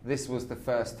the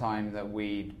first time that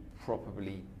we'd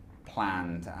properly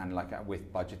planned and like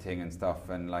with budgeting and stuff.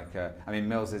 And like, I mean,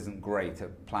 Mills isn't great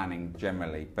at planning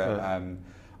generally, but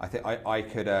I think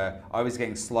I was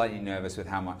getting slightly nervous with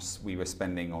how much we were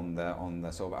spending on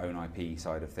the sort of own IP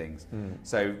side of things.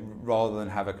 So rather than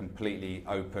have a completely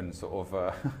open sort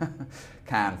of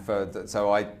can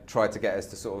so I tried to get us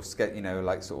to sort of get,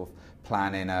 like sort of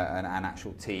plan in an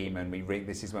actual team, and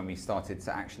this is when we started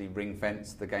to actually ring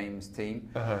fence the games team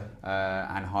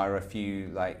and hire a few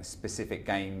like specific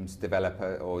games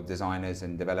developer or designers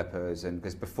and developers, and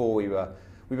because before we were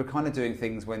kind of doing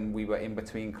things when we were in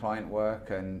between client work,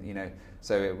 and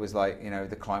so it was like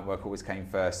the client work always came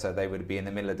first, so they would be in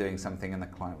the middle of doing something and the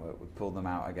client work would pull them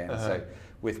out again. So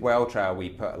with Whale Trail we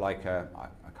put like I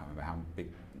can't remember how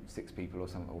big, 6 people or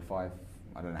something, or 5,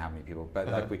 I don't know how many people, but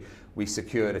like we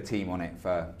secured a team on it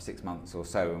for 6 months or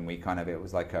so, and it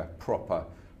was like a proper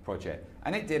project,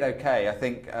 and it did okay. I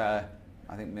think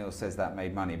Mills says that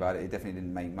made money, but it definitely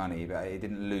didn't make money, but it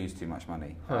didn't lose too much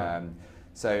money. And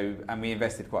we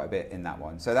invested quite a bit in that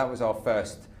one. So that was our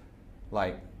first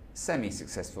like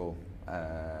semi-successful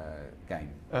game.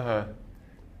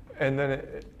 And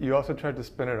then you also tried to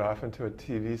spin it off into a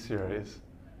TV series.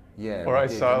 Yeah. Or I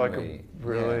saw like a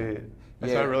really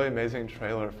amazing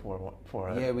trailer for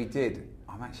it. Yeah, we did.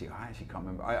 I actually can't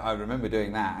remember. I remember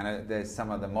doing that, and there's some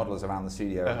of the models around the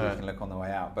studio we can look on the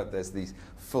way out, but there's these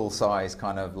full-size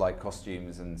kind of like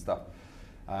costumes and stuff.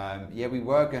 We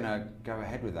were going to go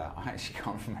ahead with that. I actually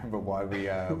can't remember why we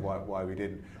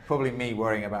didn't. Probably me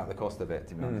worrying about the cost of it,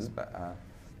 to be honest. But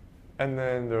and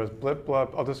then there was Blip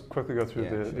Blop. I'll just quickly go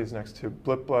through these next two.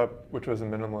 Blip Blop, which was a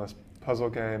minimalist puzzle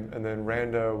game, and then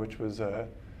Rando, which was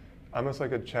almost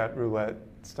like a chat roulette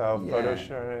style photo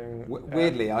sharing.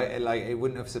 Weirdly, it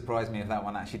wouldn't have surprised me if that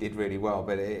one actually did really well,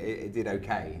 but it did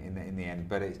okay in the end.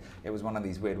 But it was one of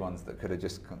these weird ones that could have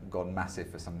just gone massive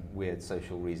for some weird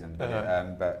social reason.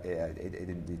 But it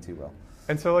didn't do too well.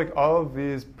 And so like all of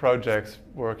these projects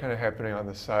were kind of happening on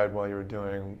the side while you were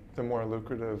doing the more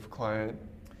lucrative client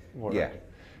work. Yeah.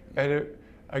 And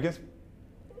I guess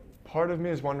part of me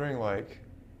is wondering like,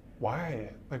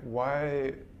 why? Like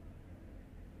why?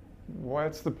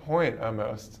 What's the point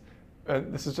almost?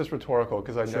 And this is just rhetorical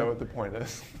because I know what the point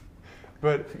is.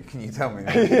 But can you tell me?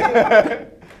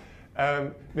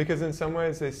 Because in some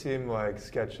ways they seem like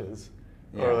sketches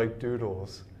or like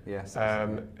doodles. Yes.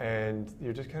 And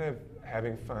you're just kind of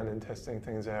having fun and testing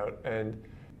things out, and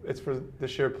it's for the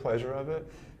sheer pleasure of it.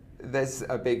 There's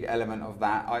a big element of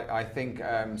that. I think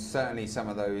certainly some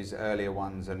of those earlier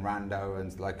ones and Rando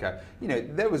and like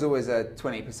there was always a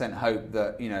 20% hope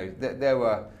that that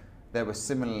there were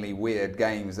similarly weird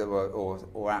games that were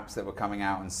or apps that were coming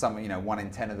out, and some 1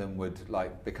 in 10 of them would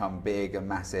like become big and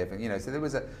massive, and so there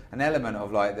was an element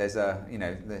of like there's a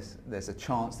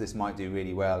chance this might do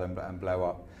really well and blow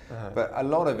up. But a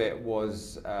lot of it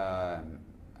was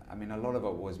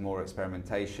more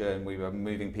experimentation. We were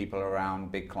moving people around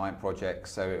big client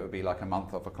projects, so it would be like a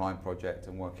month off a client project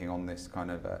and working on this kind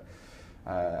of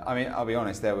I'll be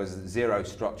honest, there was zero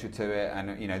structure to it,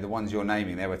 and the ones you're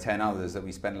naming, there were 10 others that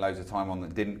we spent loads of time on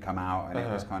that didn't come out, and it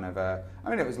was kind of it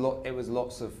was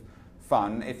lots of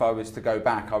fun. If I was to go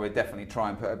back, I would definitely try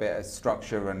and put a bit of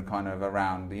structure and kind of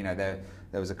around,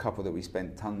 there was a couple that we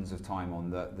spent tons of time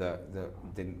on that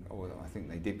didn't, or I think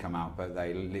they did come out, but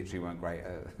they literally weren't great.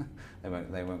 They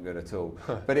weren't good at all.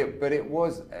 But it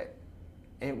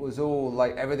was all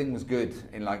like everything was good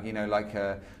in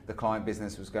the client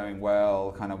business was going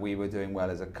well, kind of we were doing well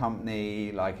as a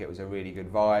company, like it was a really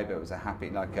good vibe, it was a happy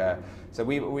so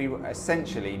we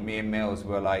essentially, me and Mills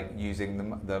were like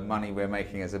using the money we're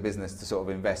making as a business to sort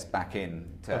of invest back in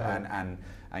to,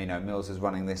 and Mills is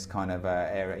running this kind of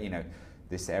area,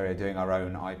 this area doing our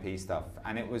own IP stuff,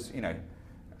 and it was it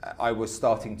was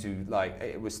starting to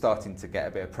get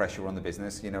a bit of pressure on the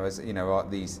business, as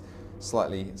these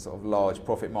slightly sort of large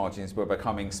profit margins were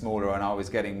becoming smaller, and I was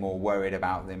getting more worried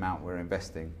about the amount we're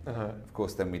investing. Of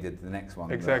course, then we did the next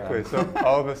one. Exactly. So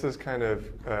all of this is kind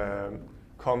of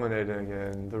culminating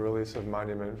in the release of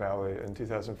Monument Valley in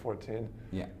 2014.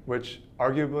 Yeah. Which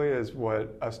arguably is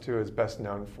what Us Two is best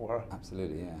known for.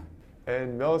 Absolutely, yeah.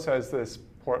 And Mills has this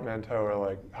portmanteau or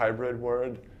like hybrid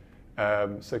word,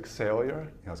 sixailier.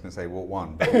 I was going to say what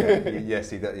one? But yeah,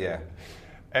 yes, he does. Yeah.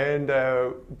 And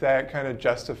that kind of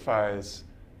justifies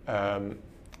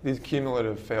these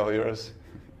cumulative failures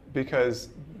because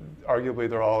arguably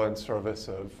they're all in service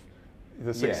of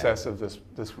the success of this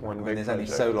one big there's project. only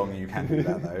so long you can do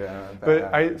that though.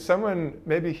 But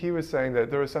maybe he was saying that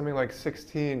there was something like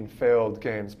 16 failed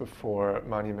games before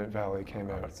Monument Valley came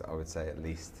out. I would say at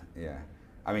least, yeah.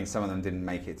 I mean, some of them didn't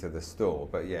make it to the store,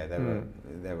 but yeah,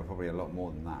 there were probably a lot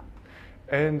more than that.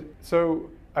 And so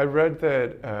I read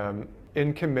that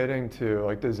in committing to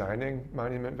like designing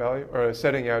Monument Valley or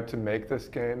setting out to make this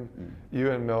game,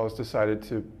 you and Mills decided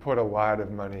to put a lot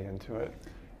of money into it,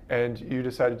 and you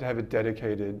decided to have a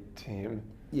dedicated team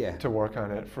to work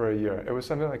on it for a year. It was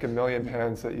something like £1 million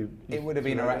that you it would have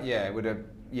been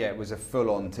it was a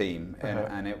full-on team,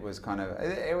 and it was kind of,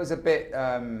 it was a bit,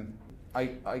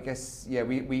 I guess,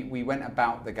 we went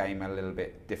about the game a little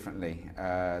bit differently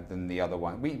than the other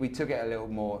one. We took it a little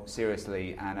more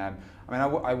seriously, and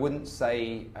I wouldn't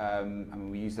say,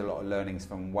 we used a lot of learnings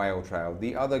from Whale Trail.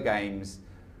 The other games,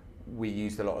 we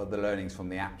used a lot of the learnings from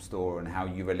the App Store and how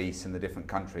you release in the different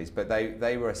countries, but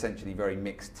they were essentially very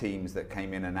mixed teams that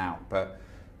came in and out. But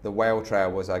the Whale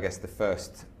Trail was, I guess, the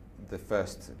first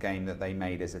game that they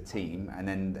made as a team,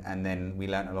 and then we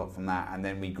learnt a lot from that, and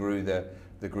then we grew the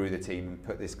team and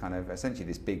put this kind of essentially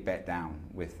this big bet down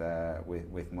with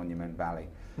Monument Valley,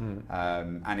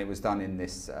 and it was done in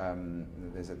this.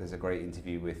 There's a great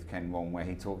interview with Ken Wong where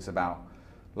he talks about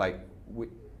like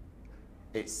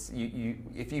it's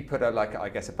if you put a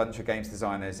bunch of games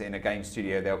designers in a game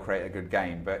studio, they'll create a good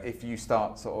game, but if you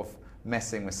start sort of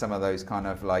messing with some of those kind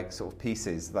of like sort of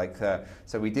pieces,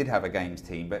 so we did have a games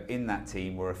team, but in that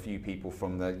team were a few people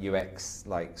from the UX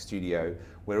like studio.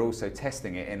 We're also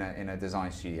testing it in a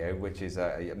design studio, which is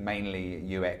a mainly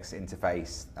UX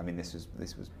interface. I mean, this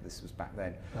was back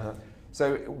then.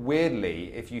 So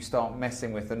weirdly, if you start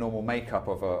messing with the normal makeup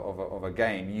of a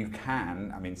game, you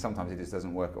can. I mean, sometimes it just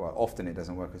doesn't work. Well, often it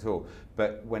doesn't work at all.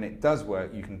 But when it does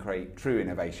work, you can create true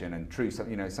innovation and true,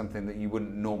 something that you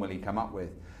wouldn't normally come up with.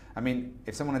 I mean,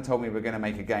 if someone had told me we're going to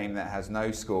make a game that has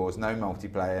no scores, no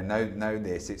multiplayer, no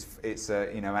this, it's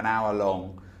an hour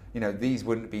long, these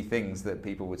wouldn't be things that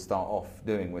people would start off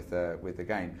doing with the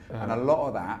game. And a lot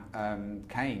of that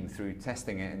came through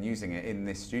testing it and using it in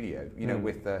this studio.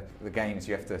 With the games,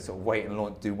 you have to sort of wait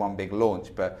and do one big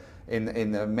launch, but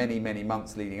in the many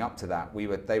months leading up to that,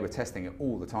 they were testing it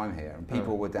all the time here, and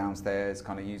people were downstairs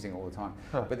kind of using it all the time.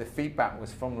 But the feedback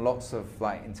was from lots of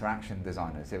like interaction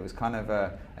designers. It was kind of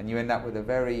and you end up with a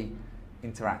very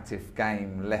interactive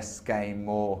game, less game,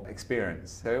 more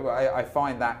experience. So I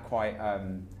find that quite.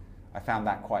 I found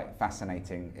that quite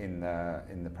fascinating in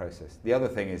the process. The other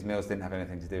thing is Mills didn't have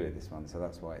anything to do with this one, so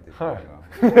that's why it did really well.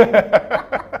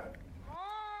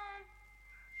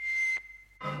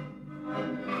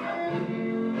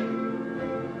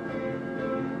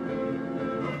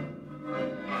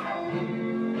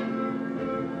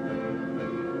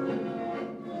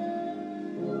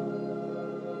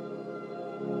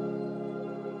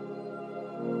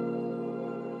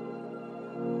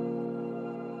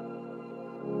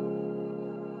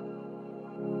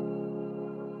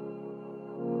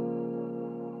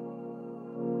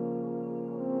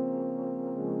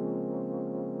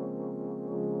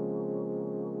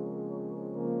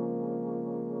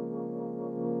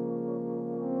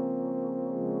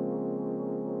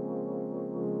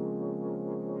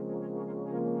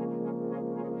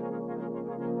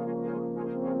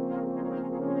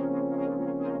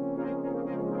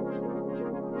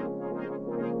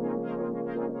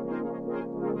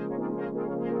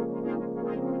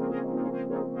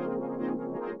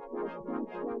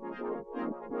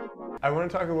 I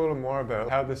want to talk a little more about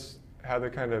how the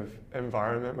kind of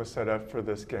environment was set up for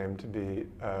this game to be,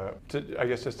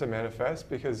 just to manifest,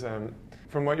 because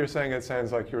from what you're saying, it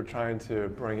sounds like you're trying to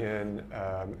bring in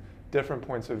different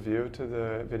points of view to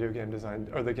the video game design,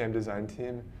 or the game design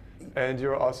team. And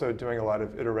you're also doing a lot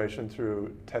of iteration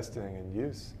through testing and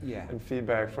use and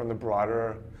feedback from the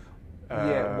broader.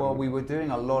 We were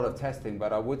doing a lot of testing,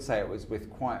 but I would say it was with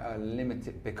quite a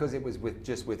limited, because it was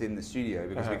just within the studio,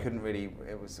 because we couldn't really,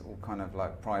 it was all kind of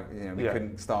like private, we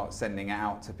couldn't start sending it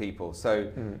out to people.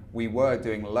 So we were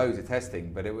doing loads of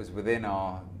testing, but it was within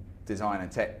our design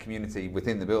and tech community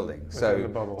within the building.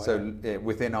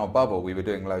 Within our bubble, we were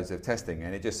doing loads of testing,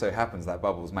 and it just so happens that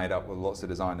bubble was made up with lots of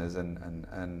designers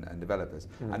and developers,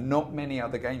 and not many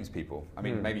other games people. I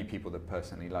mean, maybe people that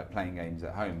personally like playing games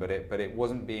at home, but it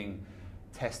wasn't being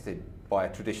tested by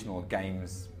traditional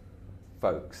games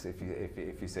folks, if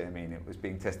you see what I mean. It was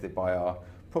being tested by our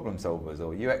problem solvers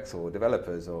or UX or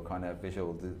developers or kind of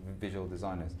visual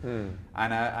designers.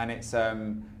 And it's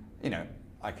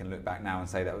I can look back now and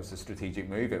say that was a strategic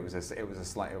move. It was a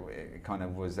slight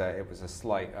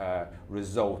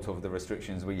result of the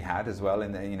restrictions we had as well.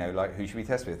 In the, who should we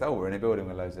test with? Oh, we're in a building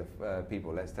with loads of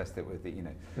people. Let's test it with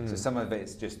So some of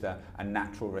it's just a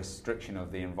natural restriction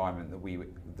of the environment that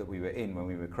we were in when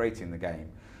we were creating the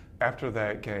game. After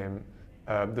that game,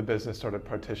 the business started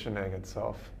partitioning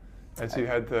itself, and so you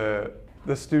had the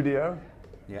the studio,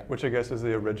 Yeah. which I guess is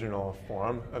the original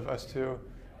form of us2.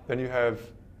 Then you have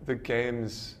the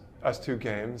games, us2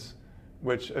 Games,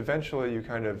 which eventually you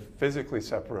kind of physically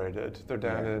separated. They're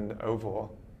down in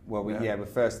Oval. Well, but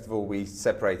first of all we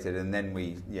separated, and then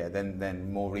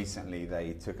then more recently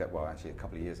they took it. Well, actually a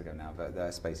couple of years ago now, but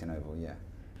the space in Oval, yeah.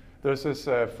 There's this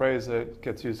phrase that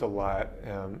gets used a lot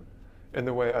in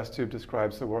the way us2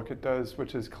 describes the work it does,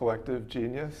 which is collective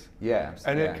genius. Yeah,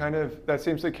 and it kind of that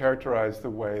seems to characterize the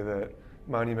way that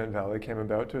Monument Valley came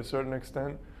about to a certain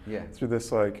extent. Yeah. Through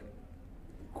this like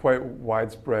quite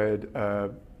widespread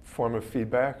form of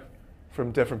feedback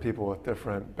from different people with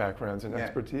different backgrounds and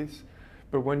expertise.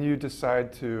 But when you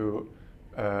decide to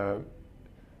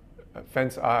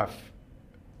fence off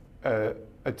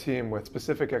a team with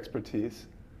specific expertise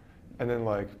and then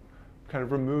like kind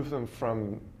of remove them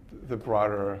from the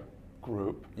broader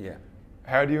group,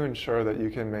 how do you ensure that you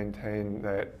can maintain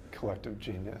that collective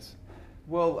genius?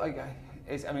 Well,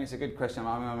 it's a good question.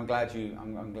 I'm glad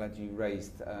you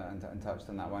raised and touched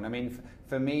on that one. I mean,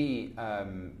 for me,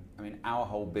 our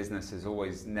whole business has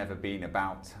always never been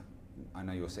about. I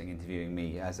know you're interviewing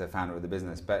me as a founder of the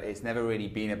business, but it's never really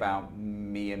been about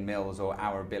me and Mills or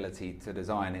our ability to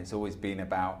design. It's always been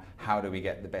about how do we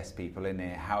get the best people in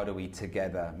here? How do we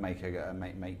together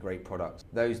make great products?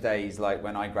 Those days, like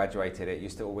when I graduated, it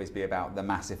used to always be about the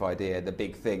massive idea, the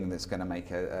big thing that's going to make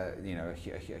a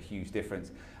huge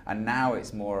difference. And now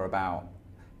it's more about,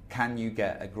 can you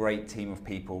get a great team of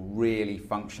people really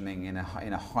functioning in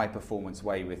a high performance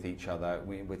way with each other,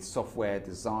 with software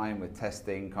design, with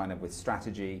testing, kind of with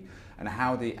strategy, and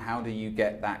how do you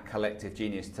get that collective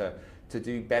genius to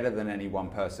do better than any one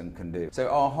person can do? So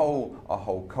our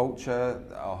whole culture,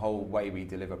 our whole way we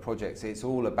deliver projects, it's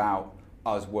all about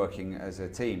us working as a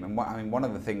team. And one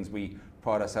of the things we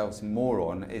pride ourselves more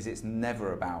on is it's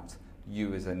never about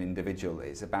you as an individual.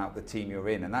 It's about the team you're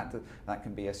in, and that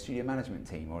can be a studio management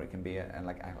team, or it can be an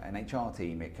HR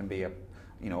team. It can be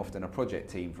often a project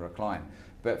team for a client.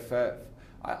 But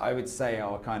I would say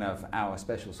our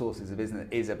special sauce as a business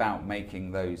is about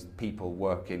making those people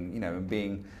work in and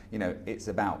being it's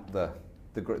about the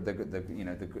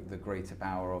greater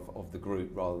power of the group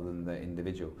rather than the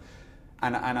individual.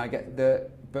 And I get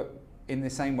but in the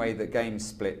same way that Games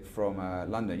split from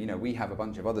London, we have a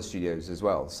bunch of other studios as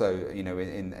well. So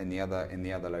in the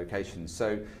other locations.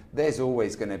 So there's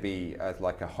always going to be a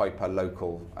hyper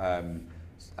local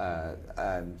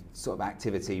sort of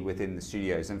activity within the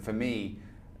studios. And for me,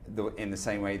 in the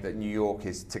same way that New York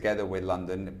is together with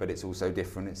London, but it's also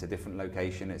different. It's a different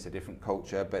location. It's a different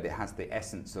culture, but it has the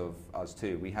essence of us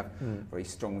too. We have very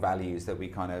strong values that we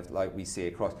kind of we see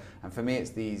across. And for me, it's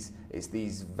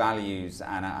these values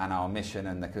and our mission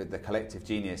and the collective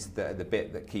genius that are the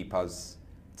bit that keep us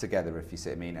together, if you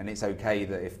see what I mean. And it's okay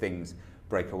that if things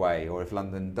break away, or if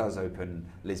London does open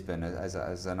Lisbon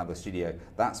as another studio,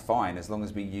 that's fine, as long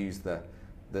as we use the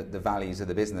values of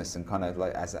the business and kind of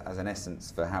as an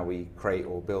essence for how we create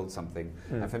or build something.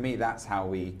 And for me, that's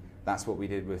what we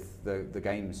did with the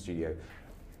game studio.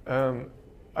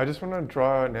 I just want to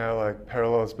draw now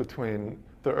parallels between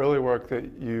the early work that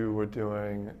you were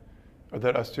doing, or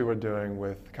that us2 were doing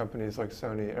with companies like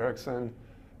Sony Ericsson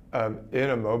in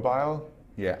a mobile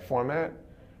format,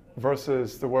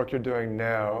 versus the work you're doing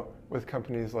now with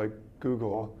companies like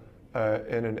Google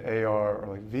in an AR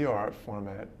or VR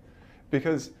format.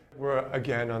 Because we're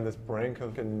again on this brink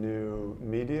of a new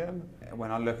medium. When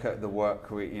I look at the work,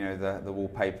 the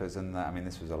wallpapers and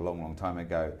this was a long time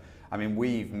ago.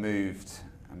 We've moved.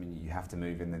 You have to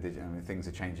move in the digital. Things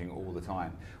are changing all the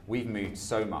time. We've moved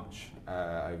so much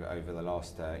over the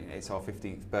last. It's our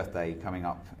 15th birthday coming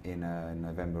up in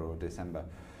November or December,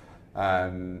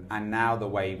 and now the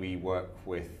way we work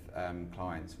with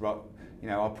clients.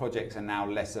 Our projects are now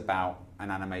less about an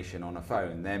animation on a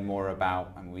phone. They're more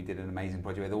about, we did an amazing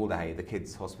project with Alderhay, the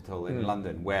kids' hospital in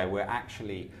London, where we're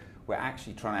actually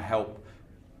trying to help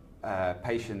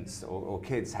patients or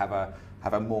kids have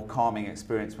a more calming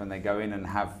experience when they go in and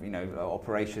have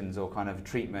operations or kind of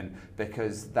treatment,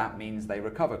 because that means they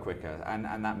recover quicker,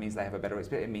 and that means they have a better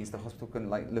experience. It means the hospital can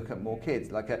look at more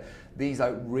kids. These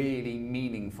are really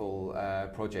meaningful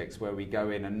projects where we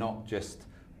go in and not just.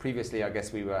 Previously, I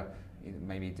guess we were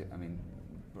maybe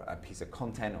a piece of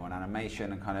content or an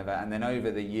animation and then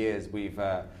over the years we've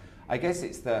I guess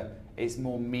it's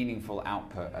more meaningful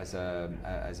output as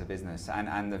a business,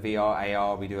 and the VR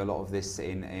AR, we do a lot of this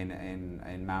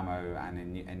in Malmo and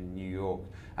in New York,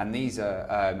 and these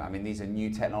are these are new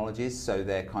technologies, so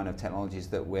they're kind of technologies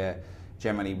that we're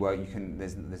generally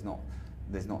there's not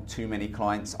there's not too many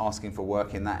clients asking for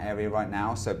work in that area right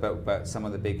now. So, but some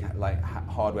of the big like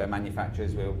hardware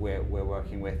manufacturers we're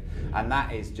working with, and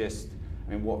that is just,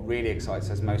 I mean, what really excites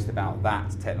us most about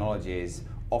that technology is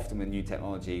often with new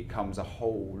technology comes a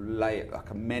whole layer,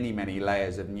 like many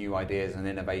layers of new ideas and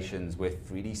innovations with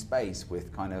 3D space,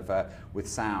 with kind of with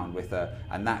sound,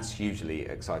 and that's hugely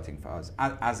exciting for us.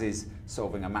 As is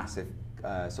solving a massive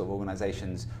sort of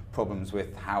organisation's problems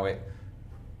with how it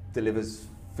delivers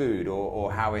food,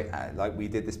 or how it like we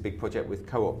did this big project with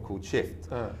Co-op called Shift,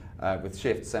 with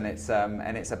Shifts, and it's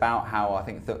about how I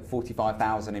think that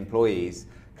 45,000 employees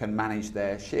can manage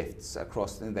their shifts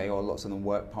across. They all, lots of them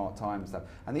work part-time stuff,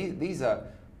 and these are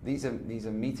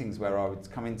meetings where I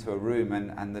would come into a room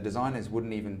and the designers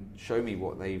wouldn't even show me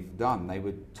what they've done. They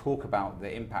would talk about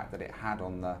the impact that it had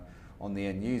on the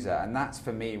end user, and that's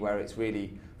for me where it's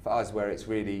really, for us, where it's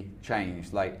really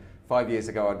changed. Like 5 years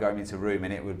ago, I'd go into a room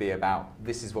and it would be about,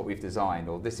 this is what we've designed,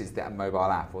 or this is the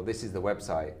mobile app, or this is the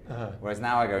website. Whereas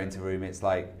now I go into a room, it's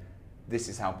like, this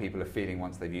is how people are feeling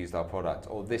once they've used our product,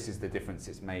 or this is the difference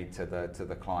it's made to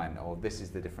the client, or this is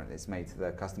the difference it's made to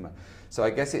the customer. So I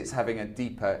guess it's having a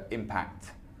deeper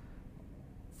impact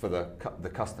for the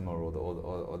customer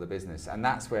or the business, and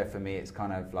that's where for me it's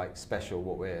kind of like special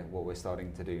what we're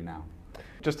starting to do now.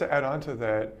 Just to add on to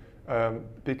that,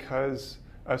 because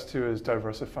us2 is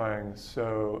diversifying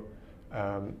so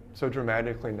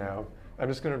dramatically now, I'm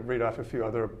just going to read off a few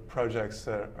other projects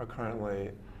that are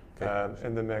currently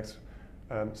in the mix.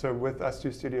 So with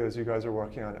us2 Studios, you guys are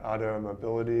working on auto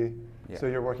mobility. Yeah. So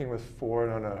you're working with Ford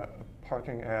on a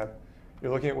parking app.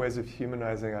 You're looking at ways of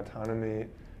humanizing autonomy.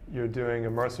 You're doing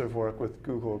immersive work with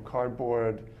Google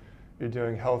Cardboard. You're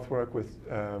doing health work with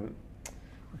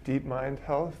DeepMind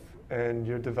Health. And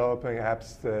you're developing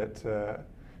apps that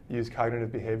use cognitive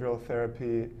behavioral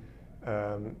therapy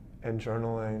and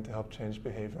journaling to help change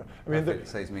behavior. I mean, it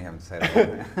saves me having to say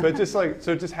that. But just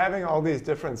having all these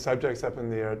different subjects up in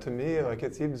the air, to me, like,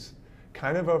 it seems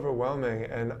kind of overwhelming,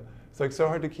 and it's like so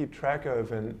hard to keep track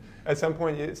of. And at some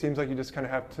point, it seems like you just kind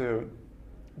of have to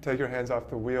take your hands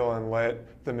off the wheel and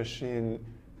let the machine.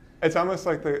 It's almost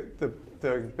like the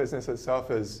business itself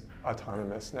is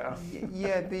autonomous now.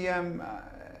 Yeah,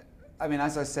 I mean,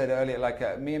 as I said earlier, like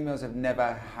me and Mills have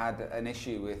never had an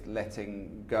issue with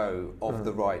letting go of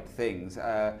the right things.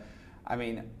 I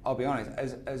mean, I'll be honest,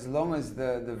 as long as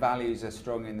the values are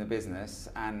strong in the business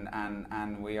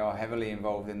and we are heavily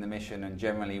involved in the mission and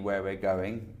generally where we're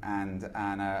going, and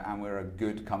we're a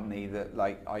good company that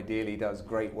like ideally does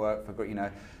great work for,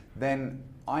 then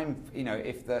I'm,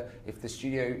 if the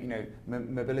studio,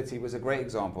 mobility was a great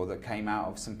example that came out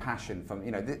of some passion from,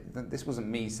 this wasn't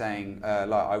me saying,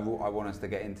 I want us to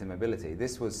get into mobility.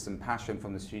 This was some passion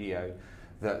from the studio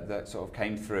that sort of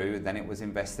came through, then it was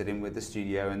invested in with the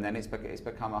studio, and then it's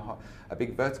become a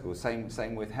big vertical.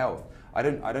 Same with health. I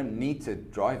don't need to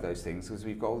drive those things because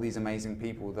we've got all these amazing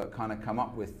people that kind of come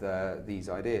up with these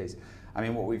ideas. I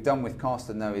mean, what we've done with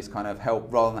Carsten, though, is kind of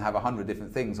help, rather than have 100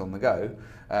 different things on the go,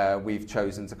 we've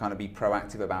chosen to kind of be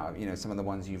proactive about, some of the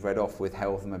ones you've read off with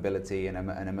health and mobility and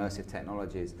immersive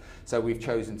technologies. So we've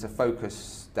chosen to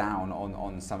focus down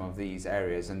on some of these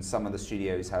areas, and some of the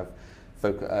studios have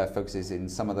focuses in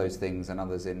some of those things and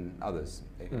others in others,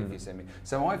 if you see me.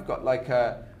 So I've got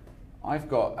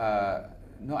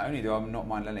not only do I not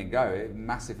mind letting go, it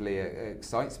massively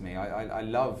excites me. I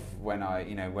love when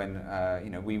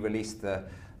we released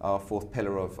our fourth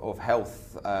pillar of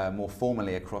health more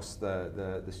formally across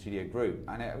the studio group,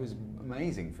 and it was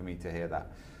amazing for me to hear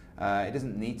that. It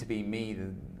doesn't need to be me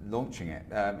launching it.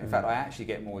 In fact, I actually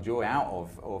get more joy out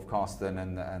of Carsten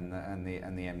and the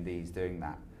MDs doing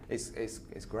that.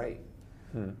 It's great.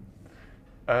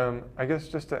 I guess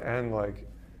just to end,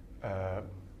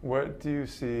 what do you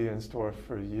see in store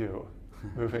for you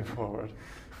moving forward?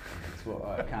 That's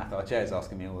what Kath, our chair, is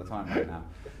asking me all the time right now.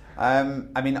 I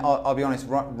mean, I'll be honest,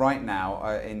 right now,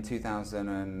 in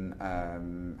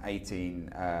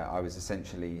 2018, I was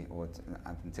essentially,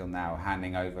 up until now,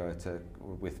 handing over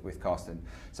with Carsten.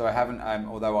 So I haven't,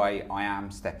 although I am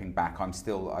stepping back,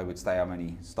 I would say I'm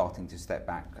only starting to step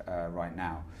back right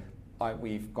now.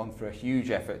 We've gone through a huge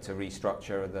effort to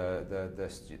restructure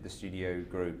the studio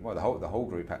group, well, the whole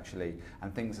group actually,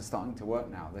 and things are starting to work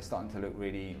now. They're starting to look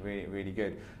really, really, really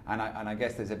good. And I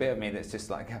guess there's a bit of me that's just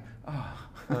like,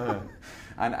 and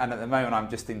at the moment I'm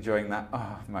just enjoying that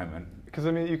moment. Because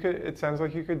I mean, it sounds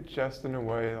like you could just in a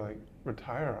way like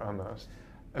retire almost.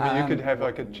 I mean, you could have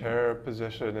like a chair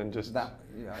position and just throw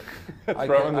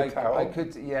in the towel. I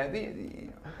could, yeah.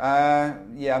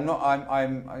 I'm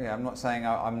not saying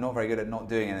I'm not very good at not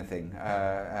doing anything.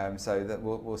 So that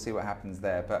we'll see what happens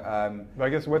there. But I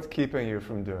guess what's keeping you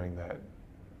from doing that?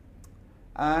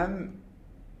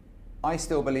 I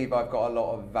still believe I've got a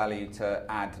lot of value to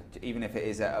add, even if it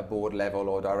is at a board level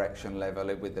or direction level.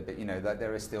 With that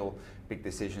there are still big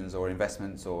decisions or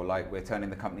investments, or like we're turning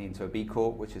the company into a B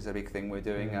Corp, which is a big thing we're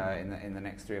doing in the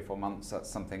next 3 or 4 months. That's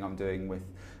something I'm doing with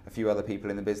a few other people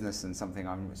in the business, and something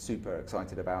I'm super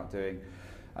excited about doing.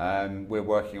 We're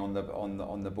working on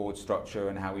the board structure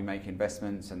and how we make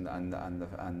investments, and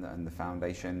the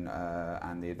foundation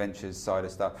and the adventures side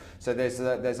of stuff. So there's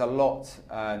a lot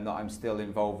that I'm still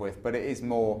involved with, but it is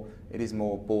more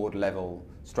board level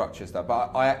structure stuff.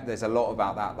 But there's a lot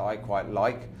about that I quite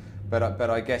like. But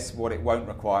I guess what it won't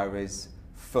require is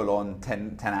full on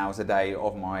 10 hours a day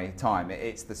of my time.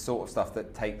 It's the sort of stuff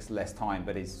that takes less time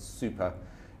but is super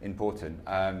important.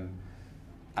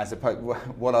 As opposed,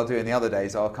 what I'll do in the other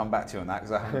days, I'll come back to you on that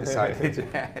because I haven't decided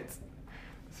yet.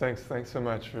 Thanks so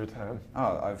much for your time.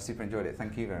 Oh, I've super enjoyed it.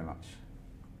 Thank you very much.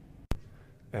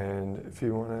 And if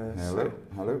you want to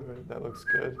Hello. That looks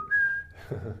good.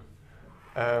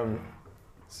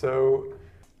 So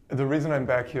the reason I'm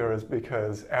back here is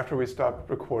because after we stopped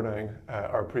recording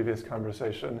our previous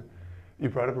conversation, you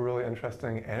brought up a really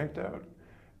interesting anecdote.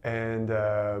 And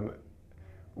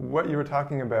what you were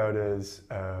talking about is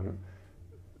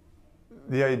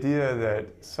the idea that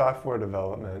software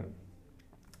development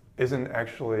isn't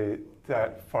actually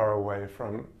that far away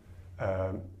from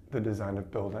the design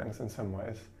of buildings in some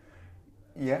ways.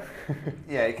 Yeah,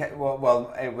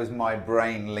 well, it was my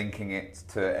brain linking it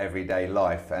to everyday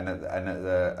life, and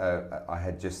I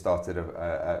had just started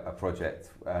a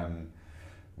project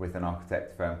with an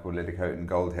architect firm called Liddicoat and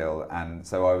Goldhill, and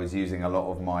so I was using a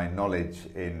lot of my knowledge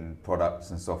in products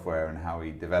and software and how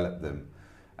we develop them.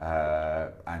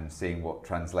 And seeing what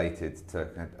translated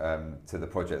to the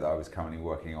project that I was currently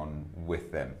working on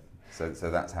with them. So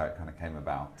that's how it kind of came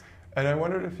about. And I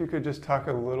wondered if you could just talk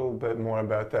a little bit more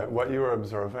about that, what you were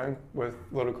observing with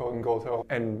Liddicoat and Goldhill,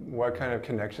 and what kind of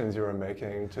connections you were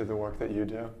making to the work that you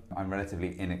do. I'm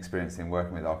relatively inexperienced in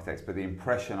working with architects, but the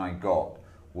impression I got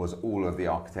was all of the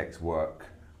architects' work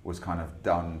was kind of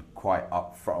done quite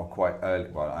upfront or quite early.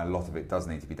 Well, a lot of it does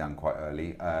need to be done quite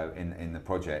early in the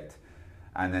project.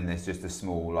 And then there's just a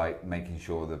small, like, making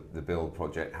sure the build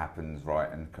project happens right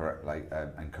and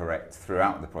correct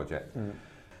throughout the project.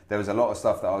 There was a lot of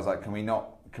stuff that I was like, can we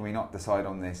not decide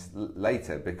on this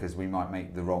later, because we might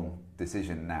make the wrong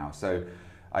decision now. So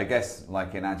I guess,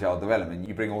 like in agile development,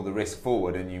 you bring all the risk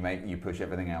forward and you push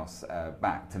everything else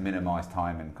back to minimize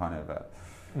time and kind of.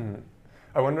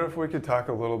 I wonder if we could talk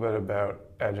a little bit about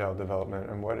agile development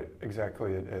and what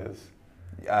exactly it is.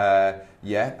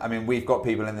 Yeah, I mean, we've got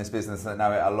people in this business that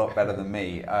know it a lot better than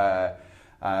me.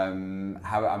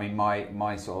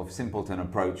 My sort of simpleton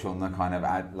approach on the kind of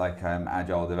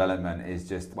agile development is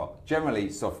just, well, generally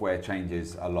software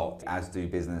changes a lot, as do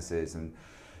businesses, and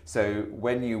so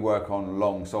when you work on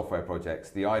long software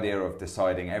projects, the idea of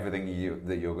deciding everything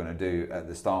that you're going to do at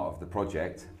the start of the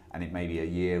project, and it may be a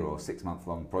year or 6 month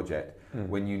long project,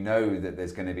 when you know that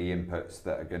there's going to be inputs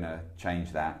that are going to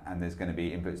change that, and there's going to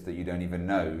be inputs that you don't even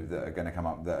know that are going to come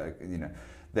up, that are,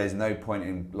 there's no point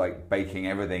in like baking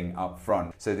everything up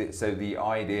front. So the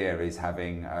idea is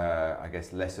having, I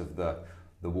guess, less of the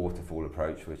waterfall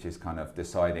approach, which is kind of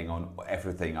deciding on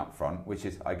everything up front, which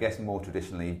is, I guess, more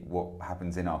traditionally what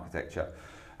happens in architecture.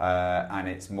 And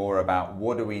it's more about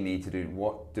what do we need to do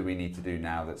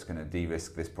now that's going to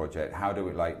de-risk this project? How do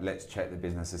we, let's check the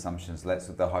business assumptions,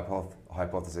 the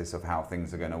hypothesis of how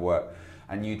things are going to work.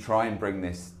 And you try and bring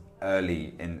this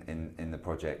early in the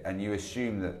project, and you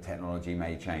assume that technology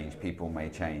may change, people may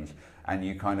change, and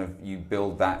you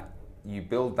build that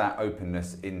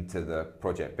openness into the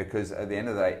project, because at the end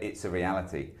of the day, it's a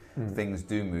reality. Things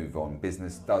do move on,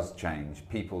 business does change,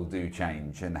 people do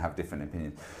change and have different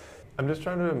opinions. I'm just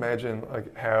trying to imagine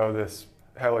how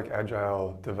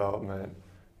agile development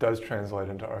does translate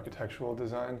into architectural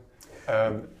design,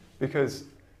 because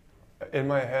in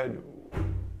my head,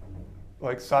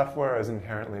 software is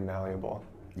inherently malleable.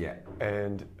 Yeah.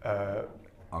 And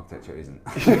architecture isn't.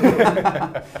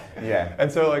 Yeah.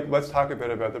 And so let's talk a bit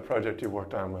about the project you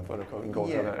worked on with Liddicoat and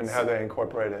Goldhill, and how they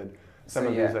incorporated some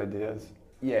of these ideas.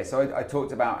 Yeah, so I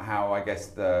talked about how I guess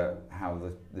the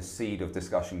seed of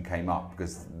discussion came up,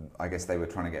 because I guess they were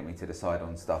trying to get me to decide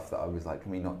on stuff that I was like,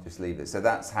 can we not just leave it? So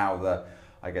that's how the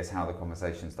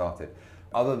conversation started.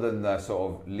 Other than the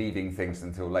sort of leaving things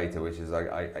until later, which is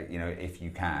if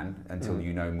you can, until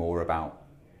you know more about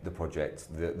the project,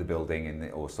 the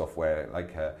building or software,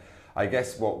 I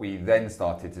guess what we then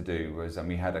started to do was, and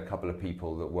we had a couple of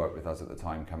people that worked with us at the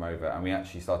time come over, and we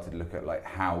actually started to look at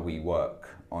how we work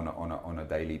on a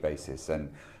daily basis,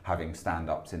 and having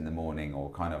stand-ups in the morning, or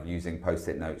kind of using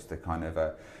post-it notes to kind of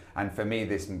And for me,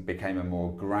 this became a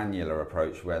more granular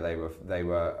approach where they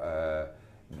were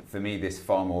for me, this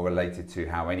far more related to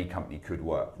how any company could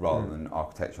work rather than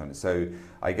architecture. And so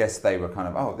I guess they were kind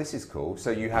of, oh, this is cool.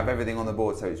 So you have everything on the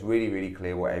board, so it's really, really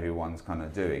clear what everyone's kind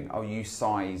of doing. Oh, you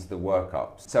size the work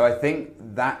up. So I think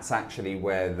that's actually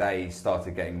where they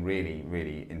started getting really,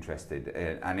 really interested.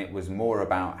 And it was more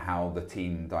about how the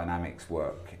team dynamics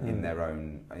work in their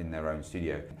own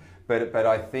studio. But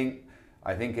I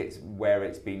think it's where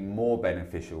it's been more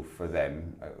beneficial for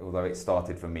them, although it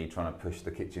started for me trying to push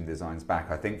the kitchen designs back.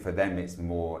 I think for them it's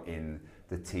more in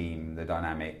the team, the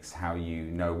dynamics, how you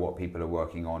know what people are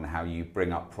working on, how you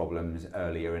bring up problems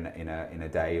earlier in a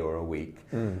day or a week.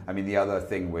 I mean, the other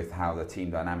thing with how the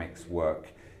team dynamics work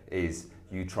is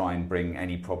you try and bring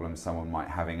any problem someone might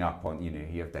having up on,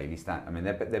 you have daily stand. I mean,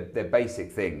 they're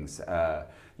basic things.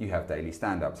 You have daily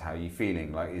stand-ups. How are you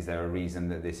feeling? Like, is there a reason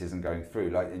that this isn't going through?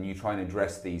 Like, and you try and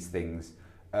address these things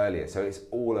earlier. So it's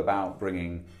all about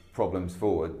bringing problems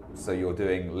forward, so you're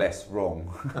doing less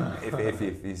wrong. if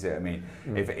you see what I mean.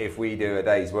 If we do a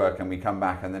day's work and we come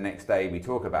back and the next day we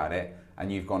talk about it,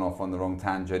 and you've gone off on the wrong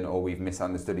tangent or we've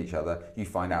misunderstood each other, you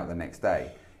find out the next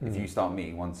day. If you start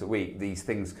meeting once a week, these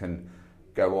things can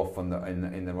go off on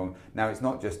in the wrong. Now, it's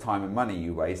not just time and money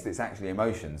you waste, it's actually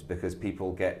emotions, because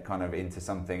people get kind of into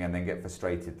something and then get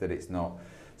frustrated that it's not.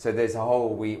 So there's a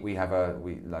whole, we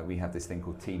have this thing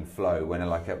called team flow, when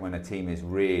a team is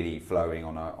really flowing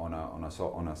on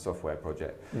a software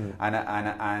project.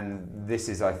 And this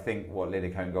is, I think, what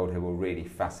Lidico and Goldhill were really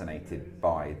fascinated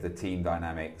by, the team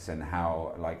dynamics and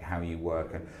how you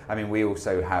work. And I mean, we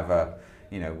also have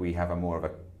we have a more of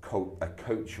a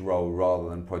coach role rather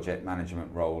than project management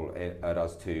role at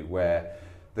us too, where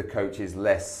the coach is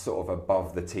less sort of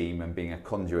above the team and being a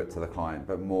conduit to the client,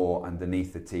 but more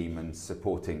underneath the team and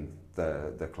supporting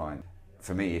the client.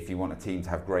 For me, if you want a team to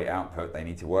have great output, they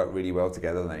need to work really well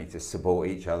together, they need to support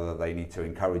each other, they need to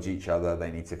encourage each other, they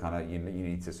need to kind of, you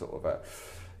need to sort of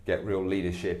get real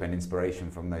leadership and inspiration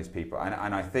from those people.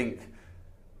 And I think,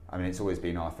 I mean, it's always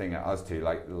been our thing at us too,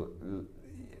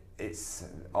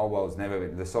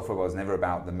 the software world's never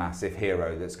about the massive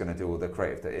hero that's going to do all the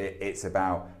creative. It's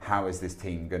about how is this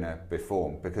team going to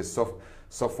perform, because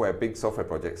big software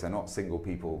projects are not single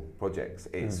people projects.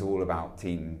 It's all about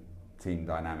team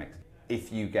dynamics.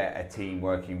 If you get a team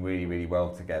working really, really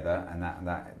well together, and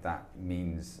that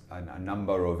means a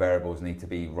number of variables need to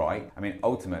be right. I mean,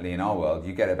 ultimately in our world,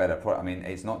 you get a better product. I mean,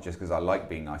 it's not just because I like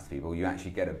being nice to people, you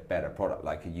actually get a better product.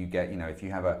 Like you get, if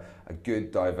you have a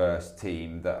good, diverse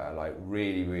team that are like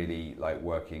really, really like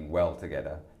working well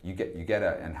together, you get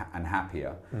and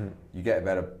happier, you get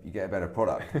a better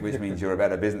product, which means you're a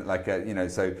better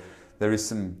business, so there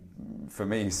is for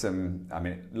me, I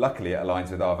mean, luckily it aligns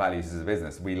with our values as a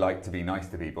business. We like to be nice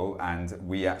to people, and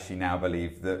we actually now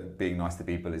believe that being nice to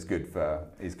people is good for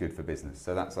business.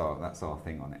 So that's our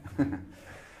thing on it.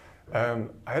 I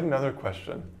had another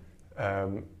question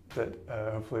that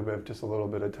hopefully we have just a little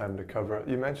bit of time to cover.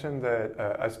 You mentioned that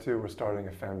us two were starting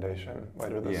a foundation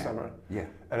later this summer. Yeah.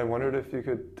 And I wondered if you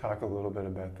could talk a little bit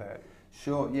about that.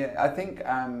 Sure. Yeah. I think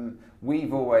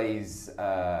we've always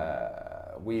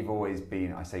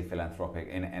been, I say, philanthropic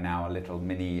in our little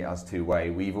mini us two way.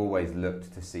 We've always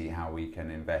looked to see how we can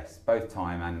invest both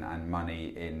time and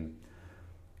money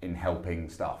in helping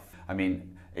stuff. I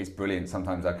mean, it's brilliant.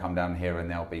 Sometimes I come down here and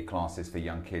there'll be classes for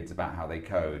young kids about how they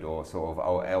code, or sort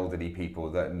of elderly people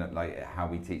that like how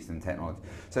we teach them technology.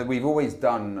 So we've always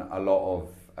done a lot of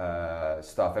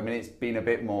stuff. I mean, it's been a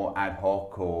bit more ad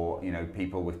hoc, or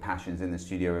people with passions in the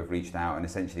studio have reached out, and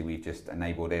essentially we've just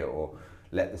enabled it or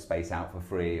let the space out for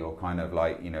free, or kind of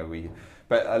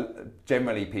but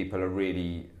generally people are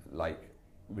really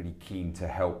keen to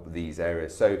help these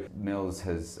areas. So Mills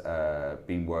has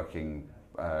been working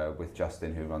with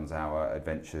Justin, who runs our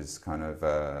adventures kind of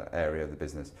area of the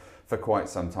business, for quite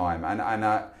some time, and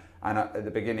at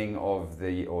the beginning of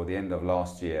the end of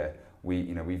last year,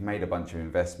 we've made a bunch of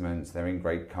investments. They're in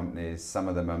great companies. Some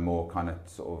of them are more kind of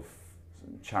sort of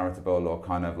charitable or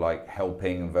kind of like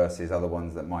helping, versus other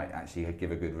ones that might actually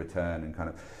give a good return, and kind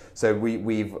of. So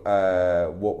we've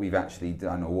what we've actually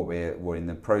done, or what we're in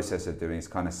the process of doing, is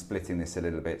kind of splitting this a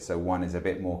little bit. So one is a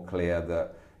bit more clear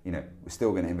that we're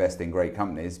still going to invest in great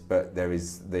companies, but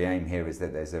the aim here is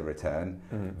that there's a return,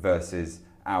 versus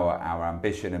our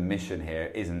ambition and mission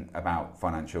here isn't about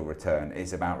financial return.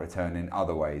 It's about return in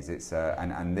other ways. It's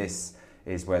and this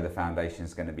is where the foundation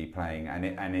is going to be playing, and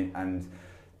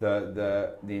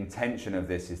the intention of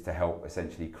this is to help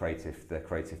essentially the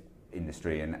creative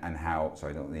industry and how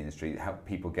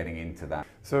people getting into that.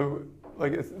 So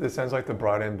it sounds like the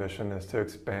broad ambition is to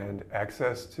expand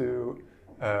access to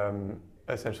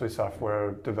essentially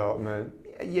software development?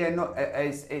 Yeah, not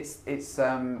it's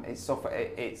software.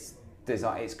 It's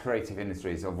design. It's creative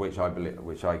industries, of which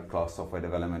I class software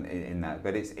development in that.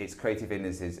 But it's creative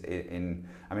industries in.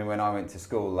 I mean, when I went to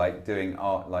school, like doing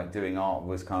art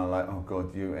was kind of like, oh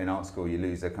God, you in art school you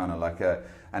lose a kind of like a.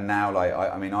 And now, like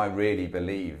I mean, I really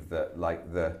believe that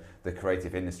like the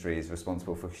creative industry is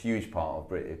responsible for a huge part of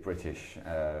British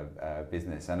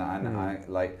business, and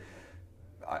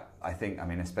I think,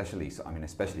 especially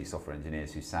software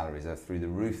engineers whose salaries are through the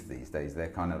roof these days. They're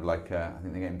kind of like, I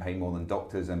think they're getting paid more than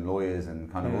doctors and lawyers and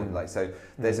kind of all, like, so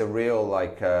there's a real,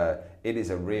 like, it is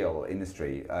a real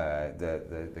industry,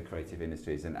 the creative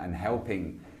industries, and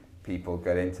helping people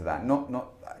get into that.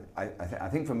 I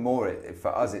think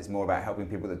for us, it's more about helping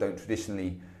people that don't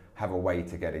traditionally have a way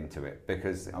to get into it,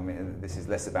 because I mean, this is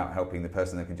less about helping the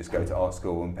person that can just go to art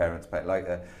school and parents pay.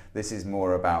 This is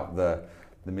more about the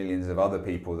millions of other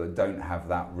people that don't have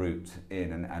that route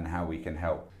in, and how we can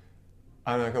help.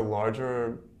 On like a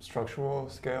larger structural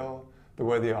scale, the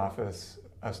way the office,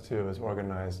 S2, is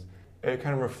organized, it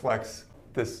kind of reflects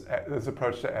this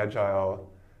approach to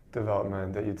agile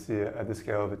development that you'd see at the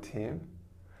scale of a team.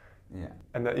 Yeah.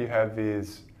 And that you have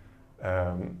these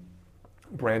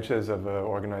branches of an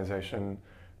organization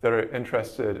that are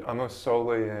interested almost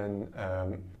solely in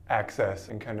access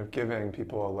and kind of giving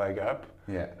people a leg up.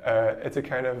 Yeah. It's a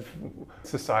kind of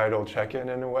societal check-in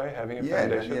in a way, having a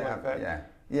foundation like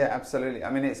that. Yeah, absolutely.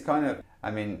 I mean, it's kind of,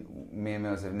 me and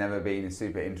Mills have never been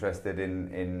super interested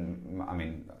in I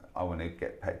mean, I want to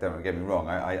get paid, don't get me wrong,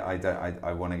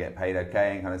 I want to get paid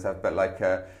okay and kind of stuff, but like,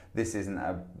 this isn't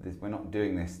we're not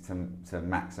doing this to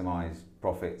maximize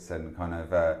profits and kind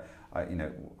of,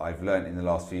 I've learned in the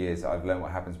last few years, I've learned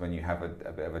what happens when you have a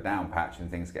bit of a down patch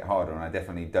and things get harder, and I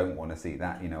definitely don't want to see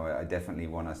that. I definitely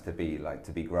want us to be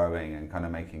growing and kind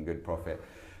of making good profit.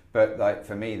 But like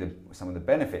for me, some of the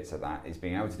benefits of that is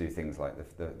being able to do things like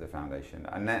the foundation,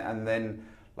 and then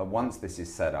like, once this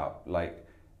is set up, like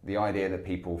the idea that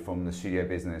people from the studio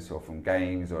business or from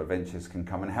games or adventures can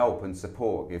come and help and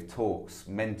support, give talks,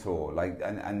 mentor,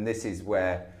 and this is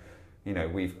where,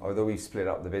 although we've split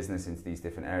up the business into these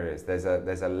different areas, there's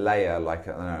a layer, like,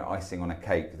 I don't know, icing on a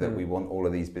cake that we want all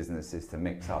of these businesses to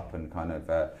mix up and kind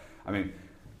of,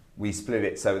 we split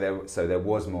it so there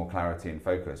was more clarity and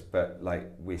focus, but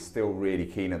like we're still really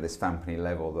keen at this company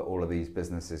level that all of these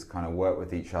businesses kind of work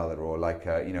with each other, or like,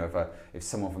 if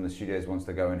someone from the studios wants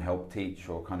to go and help teach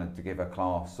or kind of to give a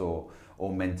class or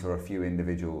mentor a few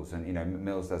individuals, and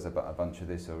Mills does a bunch of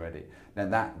this already.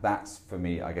 Now that's for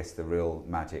me, I guess, the real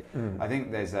magic. I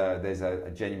think there's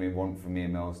a genuine want for me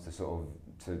and Mills to sort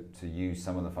of to use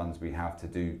some of the funds we have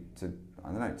to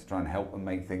try and help them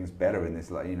make things better in this,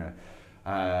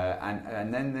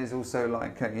 and then there's also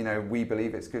like, we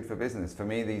believe it's good for business. For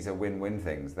me, these are win-win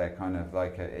things. They're kind of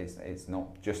like it's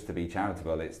not just to be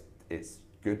charitable. It's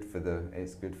good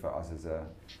for us as a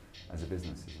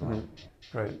business as well.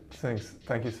 Great, thanks.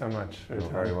 Thank you so much for your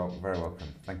time. Very welcome.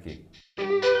 Thank you.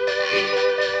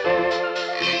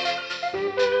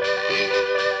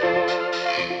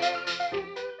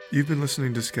 You've been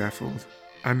listening to Scaffold.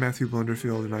 I'm Matthew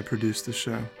Blunderfield, and I produce the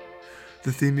show.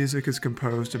 The theme music is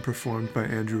composed and performed by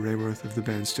Andrew Rayworth of the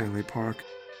band Stanley Park,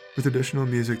 with additional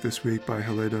music this week by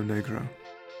Haledo Negro.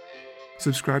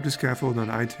 Subscribe to Scaffold on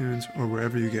iTunes or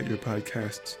wherever you get your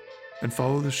podcasts, and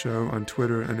follow the show on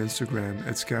Twitter and Instagram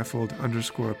at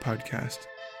 @scaffold_podcast.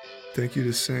 Thank you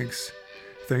to Sinks.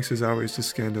 Thanks as always to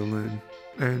Scandal Lynn.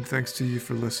 And thanks to you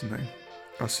for listening.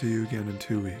 I'll see you again in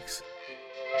 2 weeks.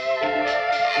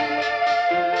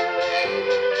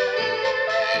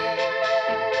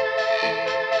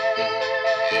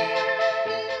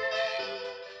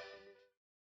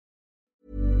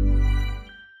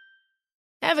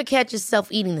 Ever catch yourself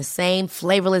eating the same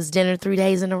flavorless dinner 3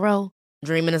 days in a row?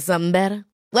 Dreaming of something better?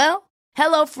 Well,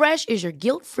 HelloFresh is your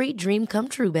guilt-free dream come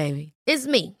true, baby. It's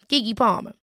me, Keke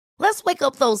Palmer. Let's wake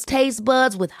up those taste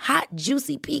buds with hot,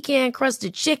 juicy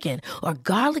pecan-crusted chicken or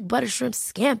garlic butter shrimp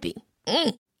scampi.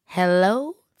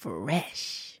 Hello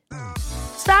Fresh.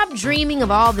 Stop dreaming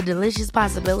of all the delicious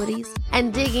possibilities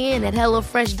and dig in at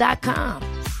HelloFresh.com.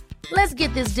 Let's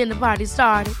get this dinner party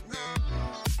started.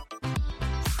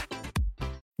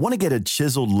 Want to get a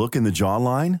chiseled look in the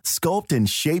jawline? Sculpt and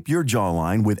shape your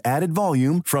jawline with added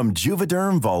volume from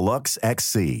Juvederm Volux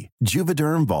XC.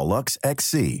 Juvederm Volux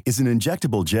XC is an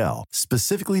injectable gel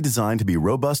specifically designed to be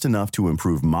robust enough to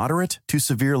improve moderate to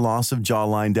severe loss of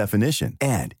jawline definition.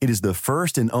 And it is the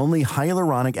first and only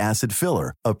hyaluronic acid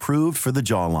filler approved for the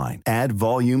jawline. Add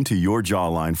volume to your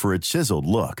jawline for a chiseled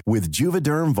look with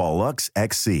Juvederm Volux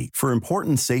XC. For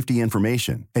important safety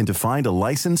information and to find a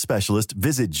licensed specialist,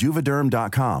 visit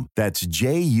Juvederm.com Juvederm.com. That's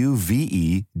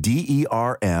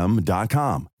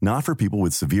JUVEDERM.com. Not for people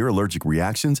with severe allergic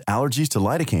reactions, allergies to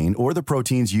lidocaine, or the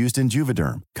proteins used in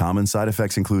Juvederm. Common side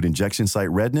effects include injection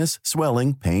site redness,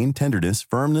 swelling, pain, tenderness,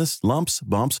 firmness, lumps,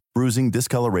 bumps, bruising,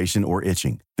 discoloration, or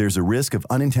itching. There's a risk of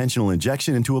unintentional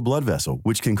injection into a blood vessel,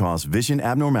 which can cause vision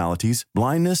abnormalities,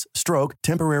 blindness, stroke,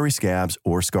 temporary scabs,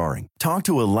 or scarring. Talk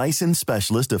to a licensed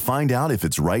specialist to find out if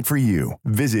it's right for you.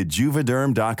 Visit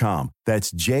Juvederm.com.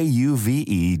 That's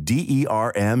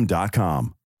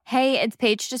JUVEDERM.com. Hey, it's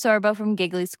Paige DeSorbo from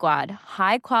Giggly Squad.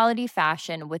 High quality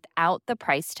fashion without the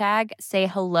price tag. Say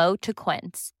hello to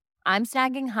Quince. I'm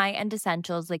snagging high-end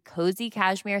essentials like cozy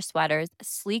cashmere sweaters,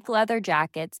 sleek leather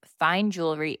jackets, fine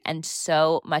jewelry, and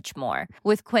so much more.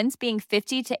 With Quince being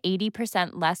 50 to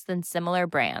 80% less than similar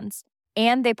brands.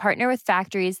 And they partner with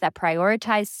factories that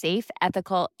prioritize safe,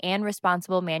 ethical, and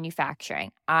responsible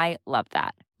manufacturing. I love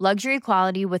that. Luxury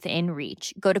quality within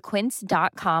reach. Go to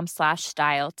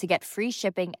quince.com/style to get free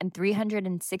shipping and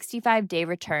 365-day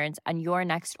returns on your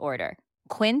next order.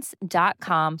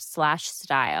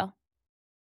 Quince.com/style.